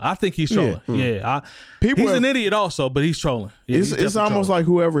 he's trolling. I think he's trolling. Yeah. People He's have- an idiot also, but he's trolling. Yeah, It's he's definitely almost trolling. like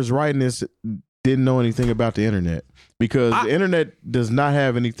whoever's writing this didn't know anything about the internet, because the internet does not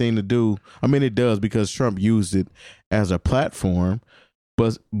have anything to do. I mean, it does because Trump used it as a platform,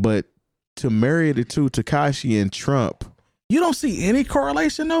 but to marry the two, Tekashi and Trump. You don't see any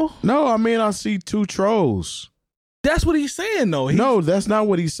correlation though? No, I mean, I see two trolls. That's what he's saying though. No, that's not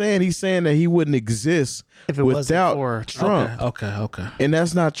what he's saying. He's saying that he wouldn't exist If it wasn't without for Trump. Okay. And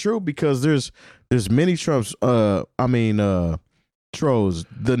that's not true, because there's many Trumps. Trolls.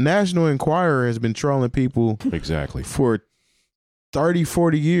 The National Enquirer has been trolling people Exactly. for 30,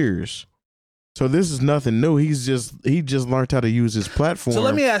 40 years. So this is nothing new. He just learned how to use his platform. So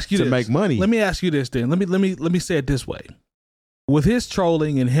let me ask you to this. make money. Let me ask you this then. Let me say it this way. With his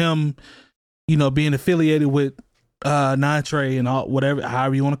trolling and him, being affiliated with Nine Trey and all, whatever,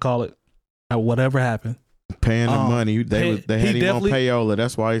 however you want to call it, whatever happened. Paying the money. They had him on payola.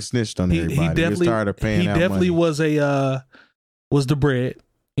 That's why he snitched on everybody. He was tired of paying out money. He definitely was the bread.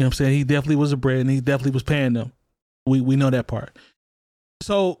 You know what I'm saying? He definitely was the bread, and he definitely was paying them. We know that part.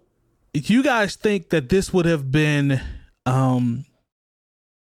 So you guys think that this would have been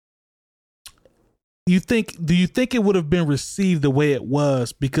do you think it would have been received the way it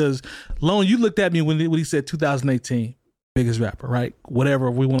was? Because Lone, you looked at me when he said 2018 biggest rapper, right? Whatever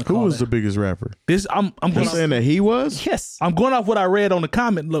we want to call it. Who was the biggest rapper? This I'm You saying that he was? Yes. I'm going off what I read on the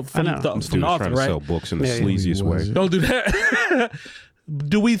comment from I know. the This dude was author, trying to right? sell books in the Yeah, yeah. sleaziest way. Don't do that.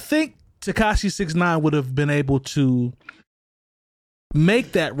 Do we think Tekashi 6ix9ine would have been able to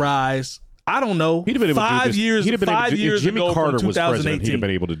make that rise? I don't know. He'd have been able to do 5 this. years. He'd have been 5 able to, years if Jimmy ago Carter from was president, he'd 2018. have been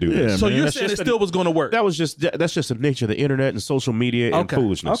able to do Yeah, this. So man. you're That's saying it just still was going to work? That's just the nature of the internet and social media and Okay.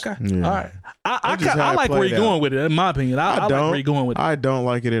 foolishness. Okay. Yeah. All right. I just how it like where played you're out. going with it. In my opinion, I like where you're going with it I don't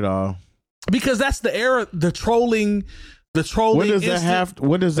like it at all. because that's the era. The trolling. What does that have?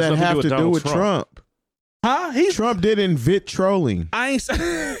 What does that nothing have to do Donald with Trump. Trump? Huh? Trump did invent trolling.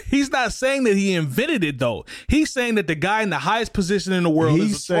 He's not saying that he invented it though. He's saying that the guy in the highest position in the world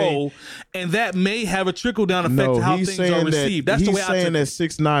He's is a troll, and that may have a trickle down effect to how he's things are received. That's the way he's I saying took that it.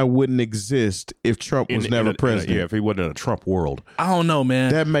 6ix9ine wouldn't exist if Trump was never president. Yeah, if he wasn't in a Trump world. I don't know,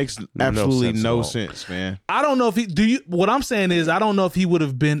 man. That makes absolutely sense at no all. sense, man. I don't know if what I'm saying is I don't know if he would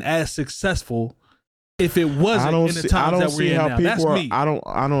have been as successful if it wasn't in the times that we're in now. That's me. I don't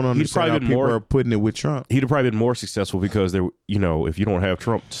understand probably how been people more- are putting it with Trump. He'd have probably been more successful because there, if you don't have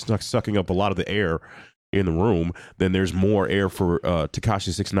Trump sucking up a lot of the air in the room, then there's more air for Tekashi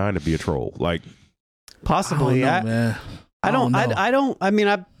 6ix9ine to be a troll. Like Possibly. I don't know, man. I don't. know. I mean,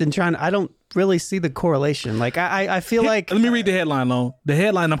 I've been trying. I don't really see the correlation. Like I feel like. Let me read the headline, Lone. The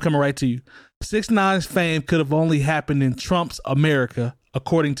headline, I'm coming right to you. 6ix9ine's fame could have only happened in Trump's America,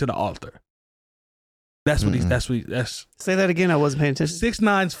 according to the author. That's what that's Say that again. I wasn't paying attention.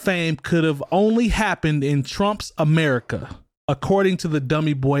 6ix9ine's fame could have only happened in Trump's America, according to the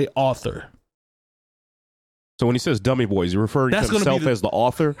Dummy Boy author. so when he says dummy boy, is he referring That's to gonna be himself as the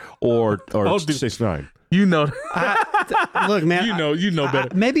author or Oh, dude. 6ix9ine? You know, Look, man. you know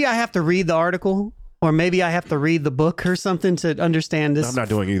better. Maybe I have to read the article, or maybe I have to read the book or something to understand this. I'm not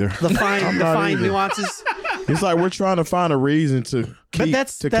doing either. the fine not either. nuances. It's like we're trying to find a reason to keep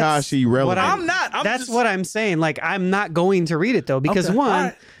Tekashi relevant. what I'm not. That's what I'm saying. Like, I'm not going to read it though, because Okay, one, all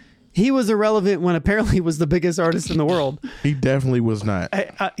right. he was irrelevant when apparently he was the biggest artist in the world. He definitely was not.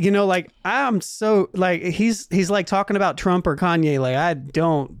 I'm so like he's like talking about Trump or Kanye. Like, I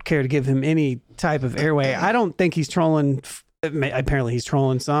don't care to give him any type of airway. I don't think he's trolling Apparently he's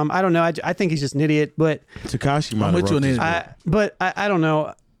trolling some. I don't know. I think he's just an idiot. But Tekashi might I'm have with you wrote on this it. book. I don't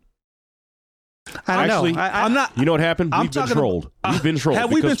know. I don't Actually, know. I'm not. You know what happened? I'm We've been talking trolled. We've been trolled. Have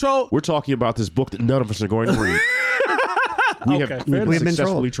we been because trolled? We're talking about this book that none of us are going to read. Okay, We've fair been We've been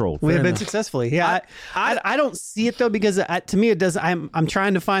successfully trolled. We have been enough. successfully. Yeah, I don't see it though because to me it does. I'm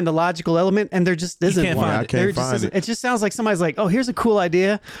trying to find the logical element, and there just isn't can't one. find it. I can't There just find isn't. it. It just sounds like somebody's like, "Oh, here's a cool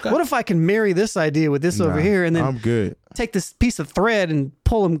idea. What if I can marry this idea with this over Nah, here, and then I'm good. take this piece of thread and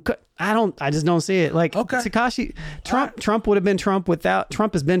pull them?" I just don't see it. Like Okay. Tekashi, Trump would have been Trump without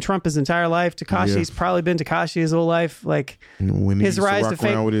Trump. Has been Trump his entire life. Tekashi's probably been Tekashi his whole life. Like When he his used to rise rock to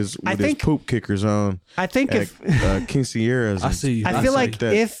fame. around with his I his think- poop kickers on I think at if quinceañeras. I see you. I feel see like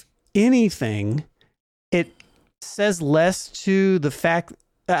that. if anything, it says less to the fact.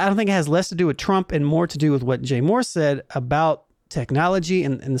 I don't think it has less to do with Trump and more to do with what Jay Moore said about technology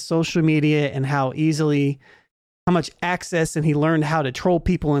and the social media and how much access and he learned how to troll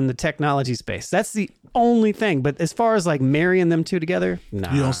people in the technology space. That's the only thing. But as far as like marrying them two together, no,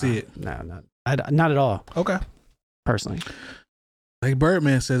 You don't see it. No, not at all. Okay. Personally, Like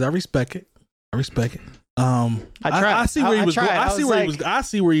Birdman says, I respect it. I tried. see where he I was tried. going. I was I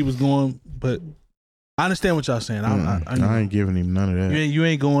see where he was going, but I understand what y'all saying. I ain't giving him none of that. you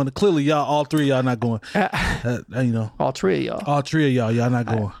ain't going. Clearly, y'all, all three of y'all not going. all three of y'all. All three of y'all not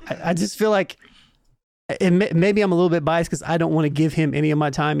going. I just feel like maybe I'm a little bit biased because I don't want to give him any of my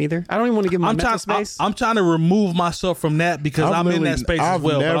time either. I don't even want to give him my mental space. I'm trying to remove myself from that because I'm in that space as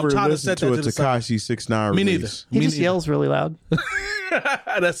well. But I'm Never trying to listened set that to to a the side. Tekashi 6ix9ine Me neither. release. He Me just neither. yells really loud.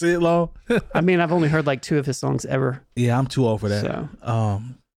 That's it, Long. I mean, I've only heard like 2 of his songs ever. Yeah, I'm too old for that. So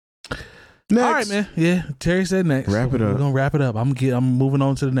Next. All right, man. Yeah, Terry said next. Wrap it up. We're gonna wrap it up. I'm moving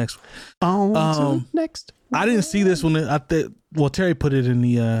on to the next one. on to the next. I didn't see this one. Terry put it in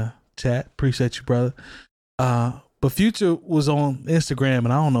the chat. Appreciate you, brother. But Future was on Instagram,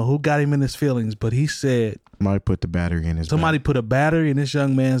 and I don't know who got him in his feelings, but he said Might put the battery in his somebody back. put a battery in this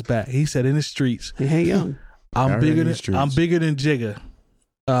young man's back. He said in the streets, He ain't young. I'm Battery bigger in than the streets. I'm bigger than Jigga.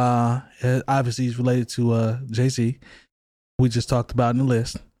 Obviously he's related to Jay-Z. We just talked about in the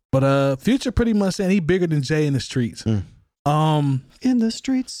list. But Future pretty much saying he bigger than Jay in the streets. In the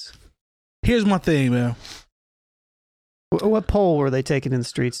streets. Here's my thing, man. What poll were they taking in the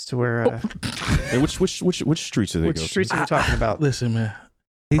streets to where? And which streets are they Which go streets to? are you talking about? Listen, man.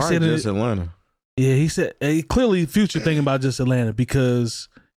 He Probably said just Atlanta. yeah, he said clearly Future thinking about just Atlanta because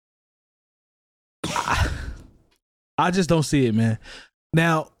I just don't see it, man.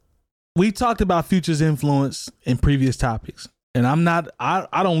 Now, we talked about Future's influence in previous topics. And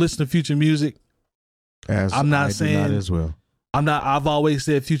I don't listen to Future music. As I'm not I do saying- not as well. I've always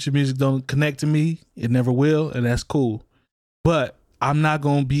said Future music don't connect to me. It never will, and that's cool. But I'm not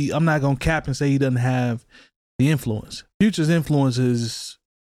gonna cap and say he doesn't have the influence. Future's influence is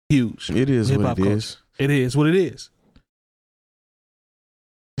huge. It is Hip-hop what it culture. is. It is what it is.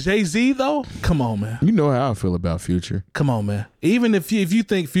 Jay-Z though, come on, man. You know how I feel about Future. Come on, man. Even if you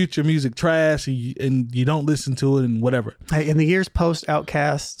think Future music trash and you don't listen to it and whatever. Hey, in the years post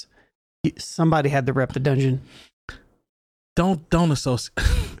Outkast, somebody had to rep the dungeon. Don't associate.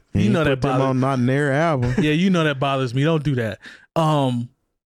 He You know that put them bothers on Not in Their album. Yeah, you know that bothers me. Don't do that.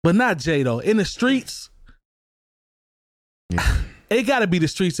 But not Jay though. In the streets, Yeah. it got to be the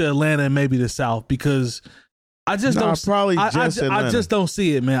streets of Atlanta and maybe the South because I just Nah, don't. probably I Atlanta. just don't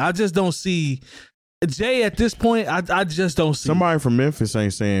see it, man. I just don't see Jay at this point. I just don't see. Somebody from Memphis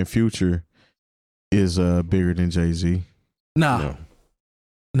ain't saying Future is bigger than Jay-Z. Nah.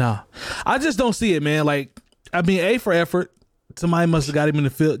 I just don't see it, man. Like, I mean, A for effort. Somebody must have got him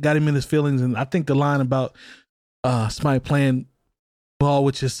in his feelings, and I think the line about somebody playing ball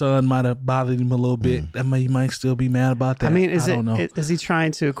with your son might have bothered him a little bit. He might still be mad about that. I mean, I don't know. is he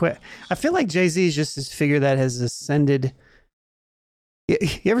trying to quit? I feel like Jay-Z is just this figure that has ascended. You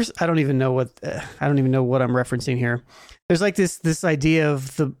ever? I don't even know what I'm referencing here. There's like this idea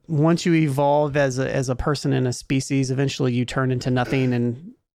of once you evolve as a person in a species, eventually you turn into nothing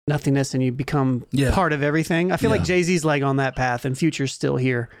and nothingness, and you become part of everything. I feel like Jay-Z's like on that path, and Future's still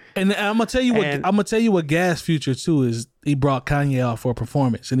here. And I'm gonna tell you what gas Future too is. He brought Kanye out for a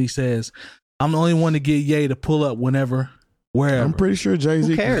performance, and he says, "I'm the only one to get Ye to pull up whenever, wherever." I'm pretty sure Jay-Z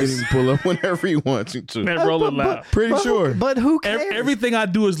Who can cares? get him to pull up whenever he wants him to. rolling loud. Pretty sure. But who cares? Everything I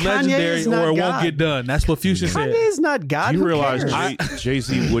do is Kanye legendary, is not or it God. won't get done. That's what Future said. Kanye is not God. You Who realize cares?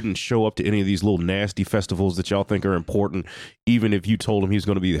 Jay-Z wouldn't show up to any of these little nasty festivals that y'all think are important, even if you told him he's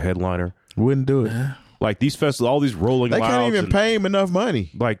going to be the headliner. Wouldn't do it. Like these festivals, all these Rolling They Louds. can't even and, pay him enough money.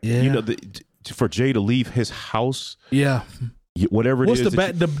 Like, Yeah. you know, for Jay to leave his house, Yeah, whatever it What's is. the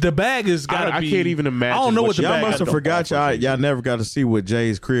bag? The bag is gotta be. I can't even imagine. I don't know what the Y'all bag must have got forgot y'all never got to see what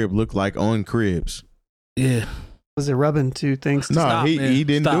Jay's crib looked like on Cribs. Yeah. Was it rubbing two things? No, Stop, he man.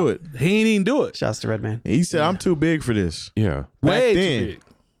 didn't Stop. do it. He ain't even do it. Shouts to Redman. He said, "I'm too big for this." Yeah. Way Back too then. big.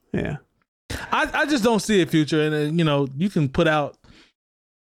 Yeah. I just don't see a future, and you can put out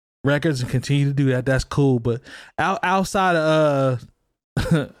records and continue to do that. That's cool, but outside of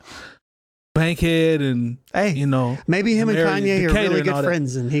Bankhead and Hey, maybe him and Mary Kanye are Decatur really and all good that.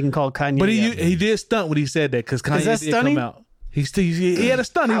 friends, and he can call Kanye. but out. he did stunt when he said that because Kanye that did stunning? come out. He had a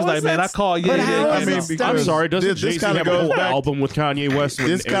stunt. He How was like, is "Man, that I call you." but how I is mean, that because I'm sorry, doesn't this Jay-Z kinda have a goes whole back- album with Kanye West?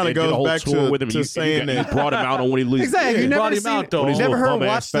 This kinda did a goes whole back tour to- with him. to You saying you that- brought him out on when he least. Exactly. You brought never him seen, out, though. you never heard Bum-ass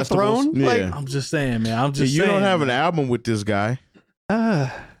Watch the festivals. Throne? Yeah. Like, I'm just saying, man. I'm just You saying. don't have an album with this guy.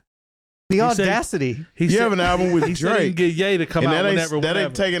 the He said- audacity. He You said- have an album with he said he Drake, can get Ye to come and out that whenever.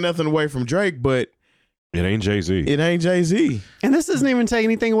 ain't taking nothing away from Drake, but It ain't Jay-Z. it ain't Jay-Z. And this doesn't even take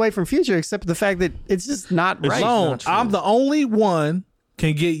anything away from Future, except the fact that it's just not It's right. long. I'm the only one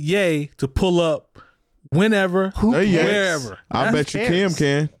can get Ye to pull up whenever, Who There you go. wherever. I bet you Kim cares?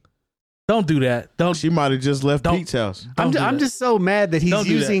 can. Don't do that. Don't. She might have just left Don't- Pete's house. I'm do that. just so mad that he's Don't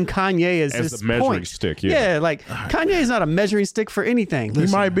do using Kanye as As his the measuring point. stick, yeah. like Kanye is not a measuring stick for anything. He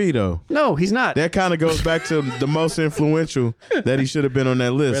might be though. No, he's not. That kind of goes back to the most influential that he should have been on that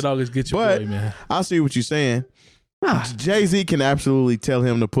Red list. August, get your But boy, man. I see what you're saying. Ah, Jay-Z can absolutely tell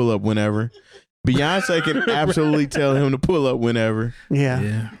him to pull up whenever. Beyonce can absolutely tell him to pull up whenever. yeah.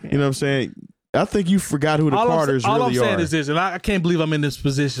 Yeah. You know what I'm saying? I think you forgot who the Carters all I'm really saying are. is this, and I can't believe I'm in this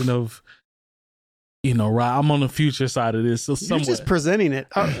position of, right? I'm on the Future side of this, so You're somewhat. just presenting it.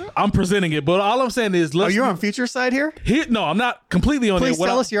 I'm presenting it, but all I'm saying is, Oh, let's. you're on Future side here? No, I'm not completely on Please it. What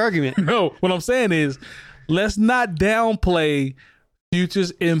tell I- us your argument. No, what I'm saying is, let's not downplay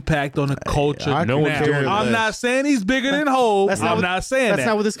Future's impact on the culture. I No one now. cares I'm less. not saying he's bigger than Hov. That's not I'm what- not saying That's that.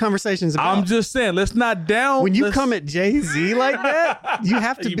 not what this conversation is about. I'm just saying, let's not down. when you let's- come at Jay-Z like that, you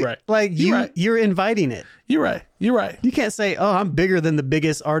have to You be right. like You right. you're inviting it. You're right. You're right. You can't say, "Oh, I'm bigger than the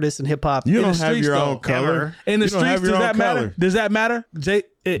biggest artist in hip hop." You In don't the have streets, your though, own color. ever. In the You don't streets, have does your that own matter? color. Does that matter? Jay-Z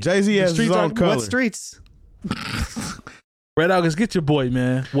the has his streets own are- color. What streets? Red August, get your boy,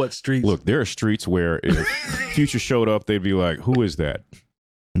 man. What streets? Look, there are streets where if Future showed up, they'd be like, "Who is that?"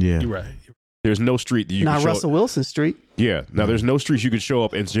 Yeah. You're right. There's no street that you Not can show. Russell Wilson Street. Yeah. Now there's no streets you could show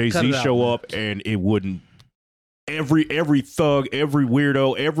up and Cut Jay-Z it out, show man. up and it wouldn't. Every thug, every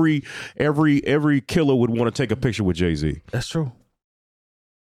weirdo, every killer would want to take a picture with Jay-Z. That's true.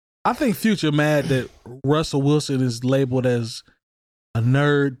 I think Future mad that Russell Wilson is labeled as a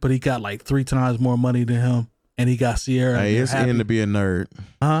nerd, but he got like 3 times more money than him, and he got Sierra. Hey, and it's they're in to happy. be a nerd.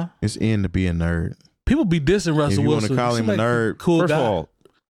 Huh? It's in to be a nerd. People be dissing Russell you wanna Wilson. call He him a seem like nerd, cool First guy. of all,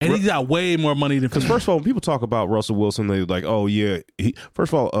 and he got way more money than because first of all, when people talk about Russell Wilson, they like, oh yeah.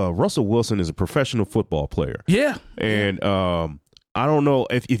 First of all, Russell Wilson is a professional football player, yeah, and I don't know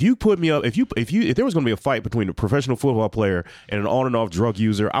if you put me up if there was going to be a fight between a professional football player and an on and off drug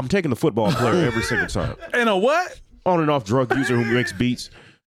user, I'm taking the football player every single time. and a what? On and off drug user who makes beats.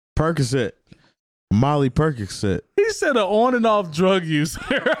 Percocet. Molly Percocet. He said an on and off drug user.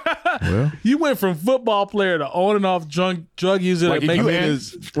 Well, You went from football player to on and off drug user Like that if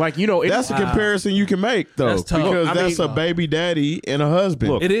makes you beats. like you know, that's a comparison you can make though, That's tough. because I that's mean- a baby daddy and a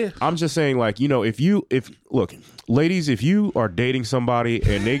husband. Look, It is. I'm just saying, like, you know, if ladies, if you are dating somebody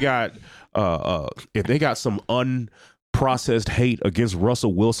and they got if they got some unprocessed hate against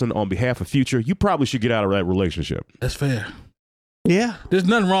Russell Wilson on behalf of Future, you probably should get out of that relationship. That's fair. Yeah. There's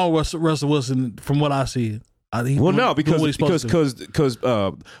nothing wrong with Russell Wilson from what I see. Well, no, because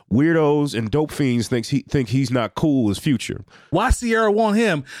weirdos and dope fiends think he's not cool as Future. why Sierra want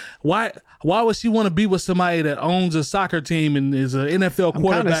him? Why would she want to be with somebody that owns a soccer team and is an NFL I'm kind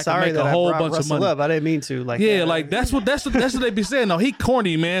quarterback of and sorry make that a I whole brought bunch of Russell money? up. I didn't mean to. Like, Yeah, that. like that's what they be saying. No, he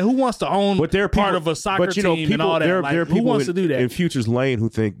corny, man. Who wants to own But there are people, part of a soccer but, you know, team people, and all that? There Like, are who people wants in, to do that? in Future's lane who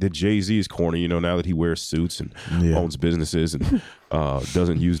think that Jay-Z is corny, you know, now that he wears suits and Yeah. owns businesses and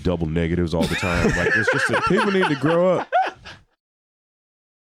doesn't use double negatives all the time. Like, it's just People need to grow up.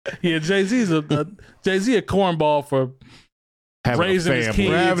 Yeah, Jay-Z's a cornball for having raising a his family.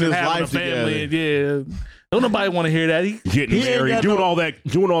 kids Having and his having a life family. And, yeah, don't nobody want to hear that. Getting He ain't married, got doing no-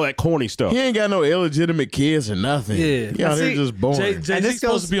 all that corny stuff. He ain't got no illegitimate kids or nothing. Yeah. He out here See, just born. Jay-Z's And this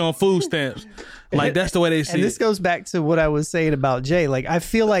supposed goes- to be on food stamps. Like that's the way they see And this it. goes back to what I was saying about Jay. Like, I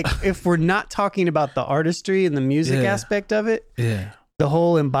feel like if we're not talking about the artistry and the music Yeah. aspect of it, Yeah, the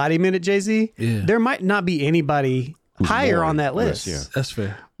whole embodiment of Jay-Z, Yeah. there might not be anybody higher more on that on list. this, yeah. that's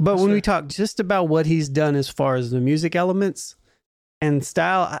fair. But That's when fair. we talk just about what he's done as far as the music elements and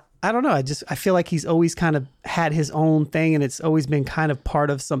style, I don't know. I feel like he's always kind of had his own thing, and it's always been kind of part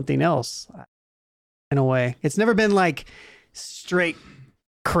of something else in a way. It's never been like straight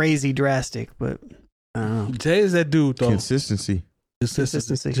crazy drastic, but I don't know. Jay is that dude though. Consistency.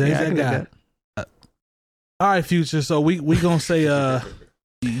 Consistency. Jay's Yeah, I that can do guy. that. All right, Future. So we gonna say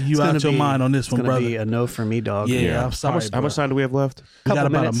you out your mind on this It's one, gonna brother. be a no for me, dog. Yeah, I'm sorry. How much time do we have left? We got Couple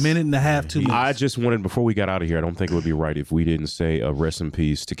about minutes. a minute and a half, 2 minutes. I just wanted, before we got out of here, I don't think it would be right if we didn't say a rest in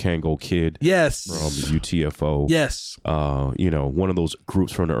peace to Kango Kid Yes. from UTFO. Yes. One of those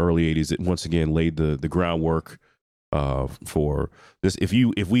groups from the early 80s that once again laid the groundwork for this.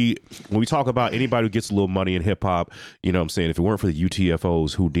 When we talk about anybody who gets a little money in hip hop, you know what I'm saying, if it weren't for the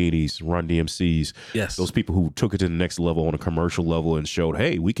UTFOs, Houdinis, Run DMCs, Yes. those people who took it to the next level on a commercial level and showed,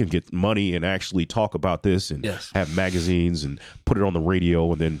 hey, we can get money and actually talk about this and Yes. have magazines and put it on the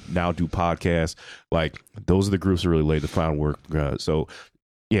radio and then now do podcasts. Like, those are the groups that really laid the groundwork. So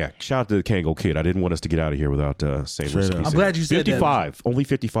yeah, shout out to the Kango Kid. I didn't want us to get out of here without saying Straight rest in up. peace. I'm glad you said that. 55, only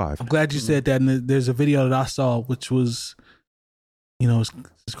 55. I'm glad you said that. And there's a video that I saw, which was,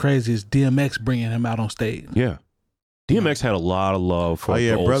 it's crazy. It's DMX bringing him out on stage. Yeah. DMX had a lot of love for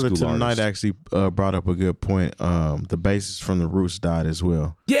the old Brother school Tonight artists. actually brought up a good point. The bassist from the Roots died as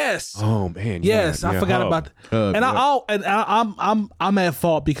well. Yes. Oh man, Yes, I forgot about that. And I'm at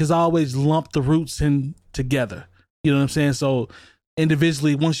fault because I always lump the Roots in together. You know what I'm saying? So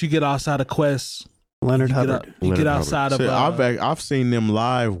individually, once you get outside of Quest, Leonard you Hubbard. get Leonard outside So of I've seen them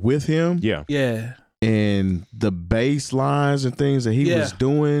live with him. Yeah. yeah. And the bass lines and things that he Yeah. was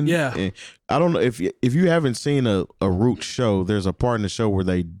doing. Yeah. And I don't know if you haven't seen a Roots show. There's a part in the show where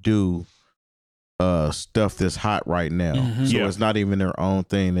they do stuff that's hot right now. Mhm. So Yeah. it's not even their own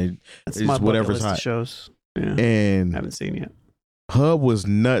thing. That's It's my bucket whatever's list of hot. shows. Yeah, And haven't seen yet. Hub was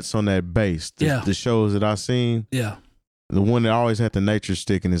nuts on that bass. Yeah. The shows that I seen. Yeah. The one that always had the nature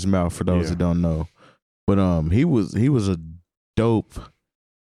stick in his mouth, for those Yeah. that don't know. But he was a dope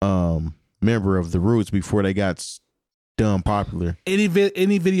member of the Roots before they got done popular. Any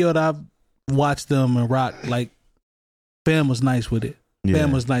video that I've watched them and rock, like, Fam was nice with it. Yeah.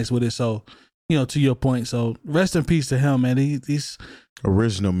 Fam was nice with it. So, to your point. So rest in peace to him, man. He's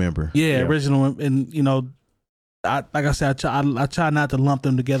Original member. yeah, Yeah. original. And like I said, I try not to lump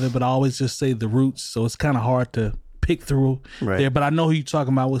them together, but I always just say the Roots. So it's kind of hard to pick through Right. there. But I know who you're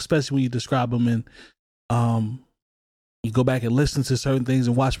talking about, especially when you describe them and you go back and listen to certain things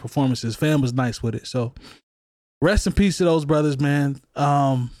and watch performances. Fam was nice with it. So rest in peace to those brothers, man.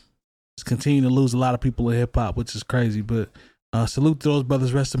 Just continue to lose a lot of people in hip hop, which is crazy. But salute to those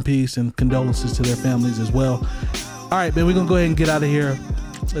brothers. Rest in peace and condolences to their families as well. All right, man, we're going to go ahead and get out of here.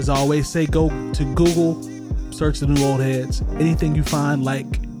 As I always say, go to Google, search the New Old Heads. Anything you find, like,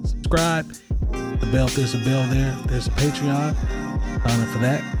 subscribe. The bell, if there's a bell there. There's a Patreon. Sign up for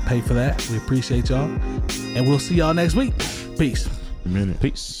that. Pay for that. We appreciate y'all. And we'll see y'all next week. Peace. A minute.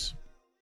 Peace.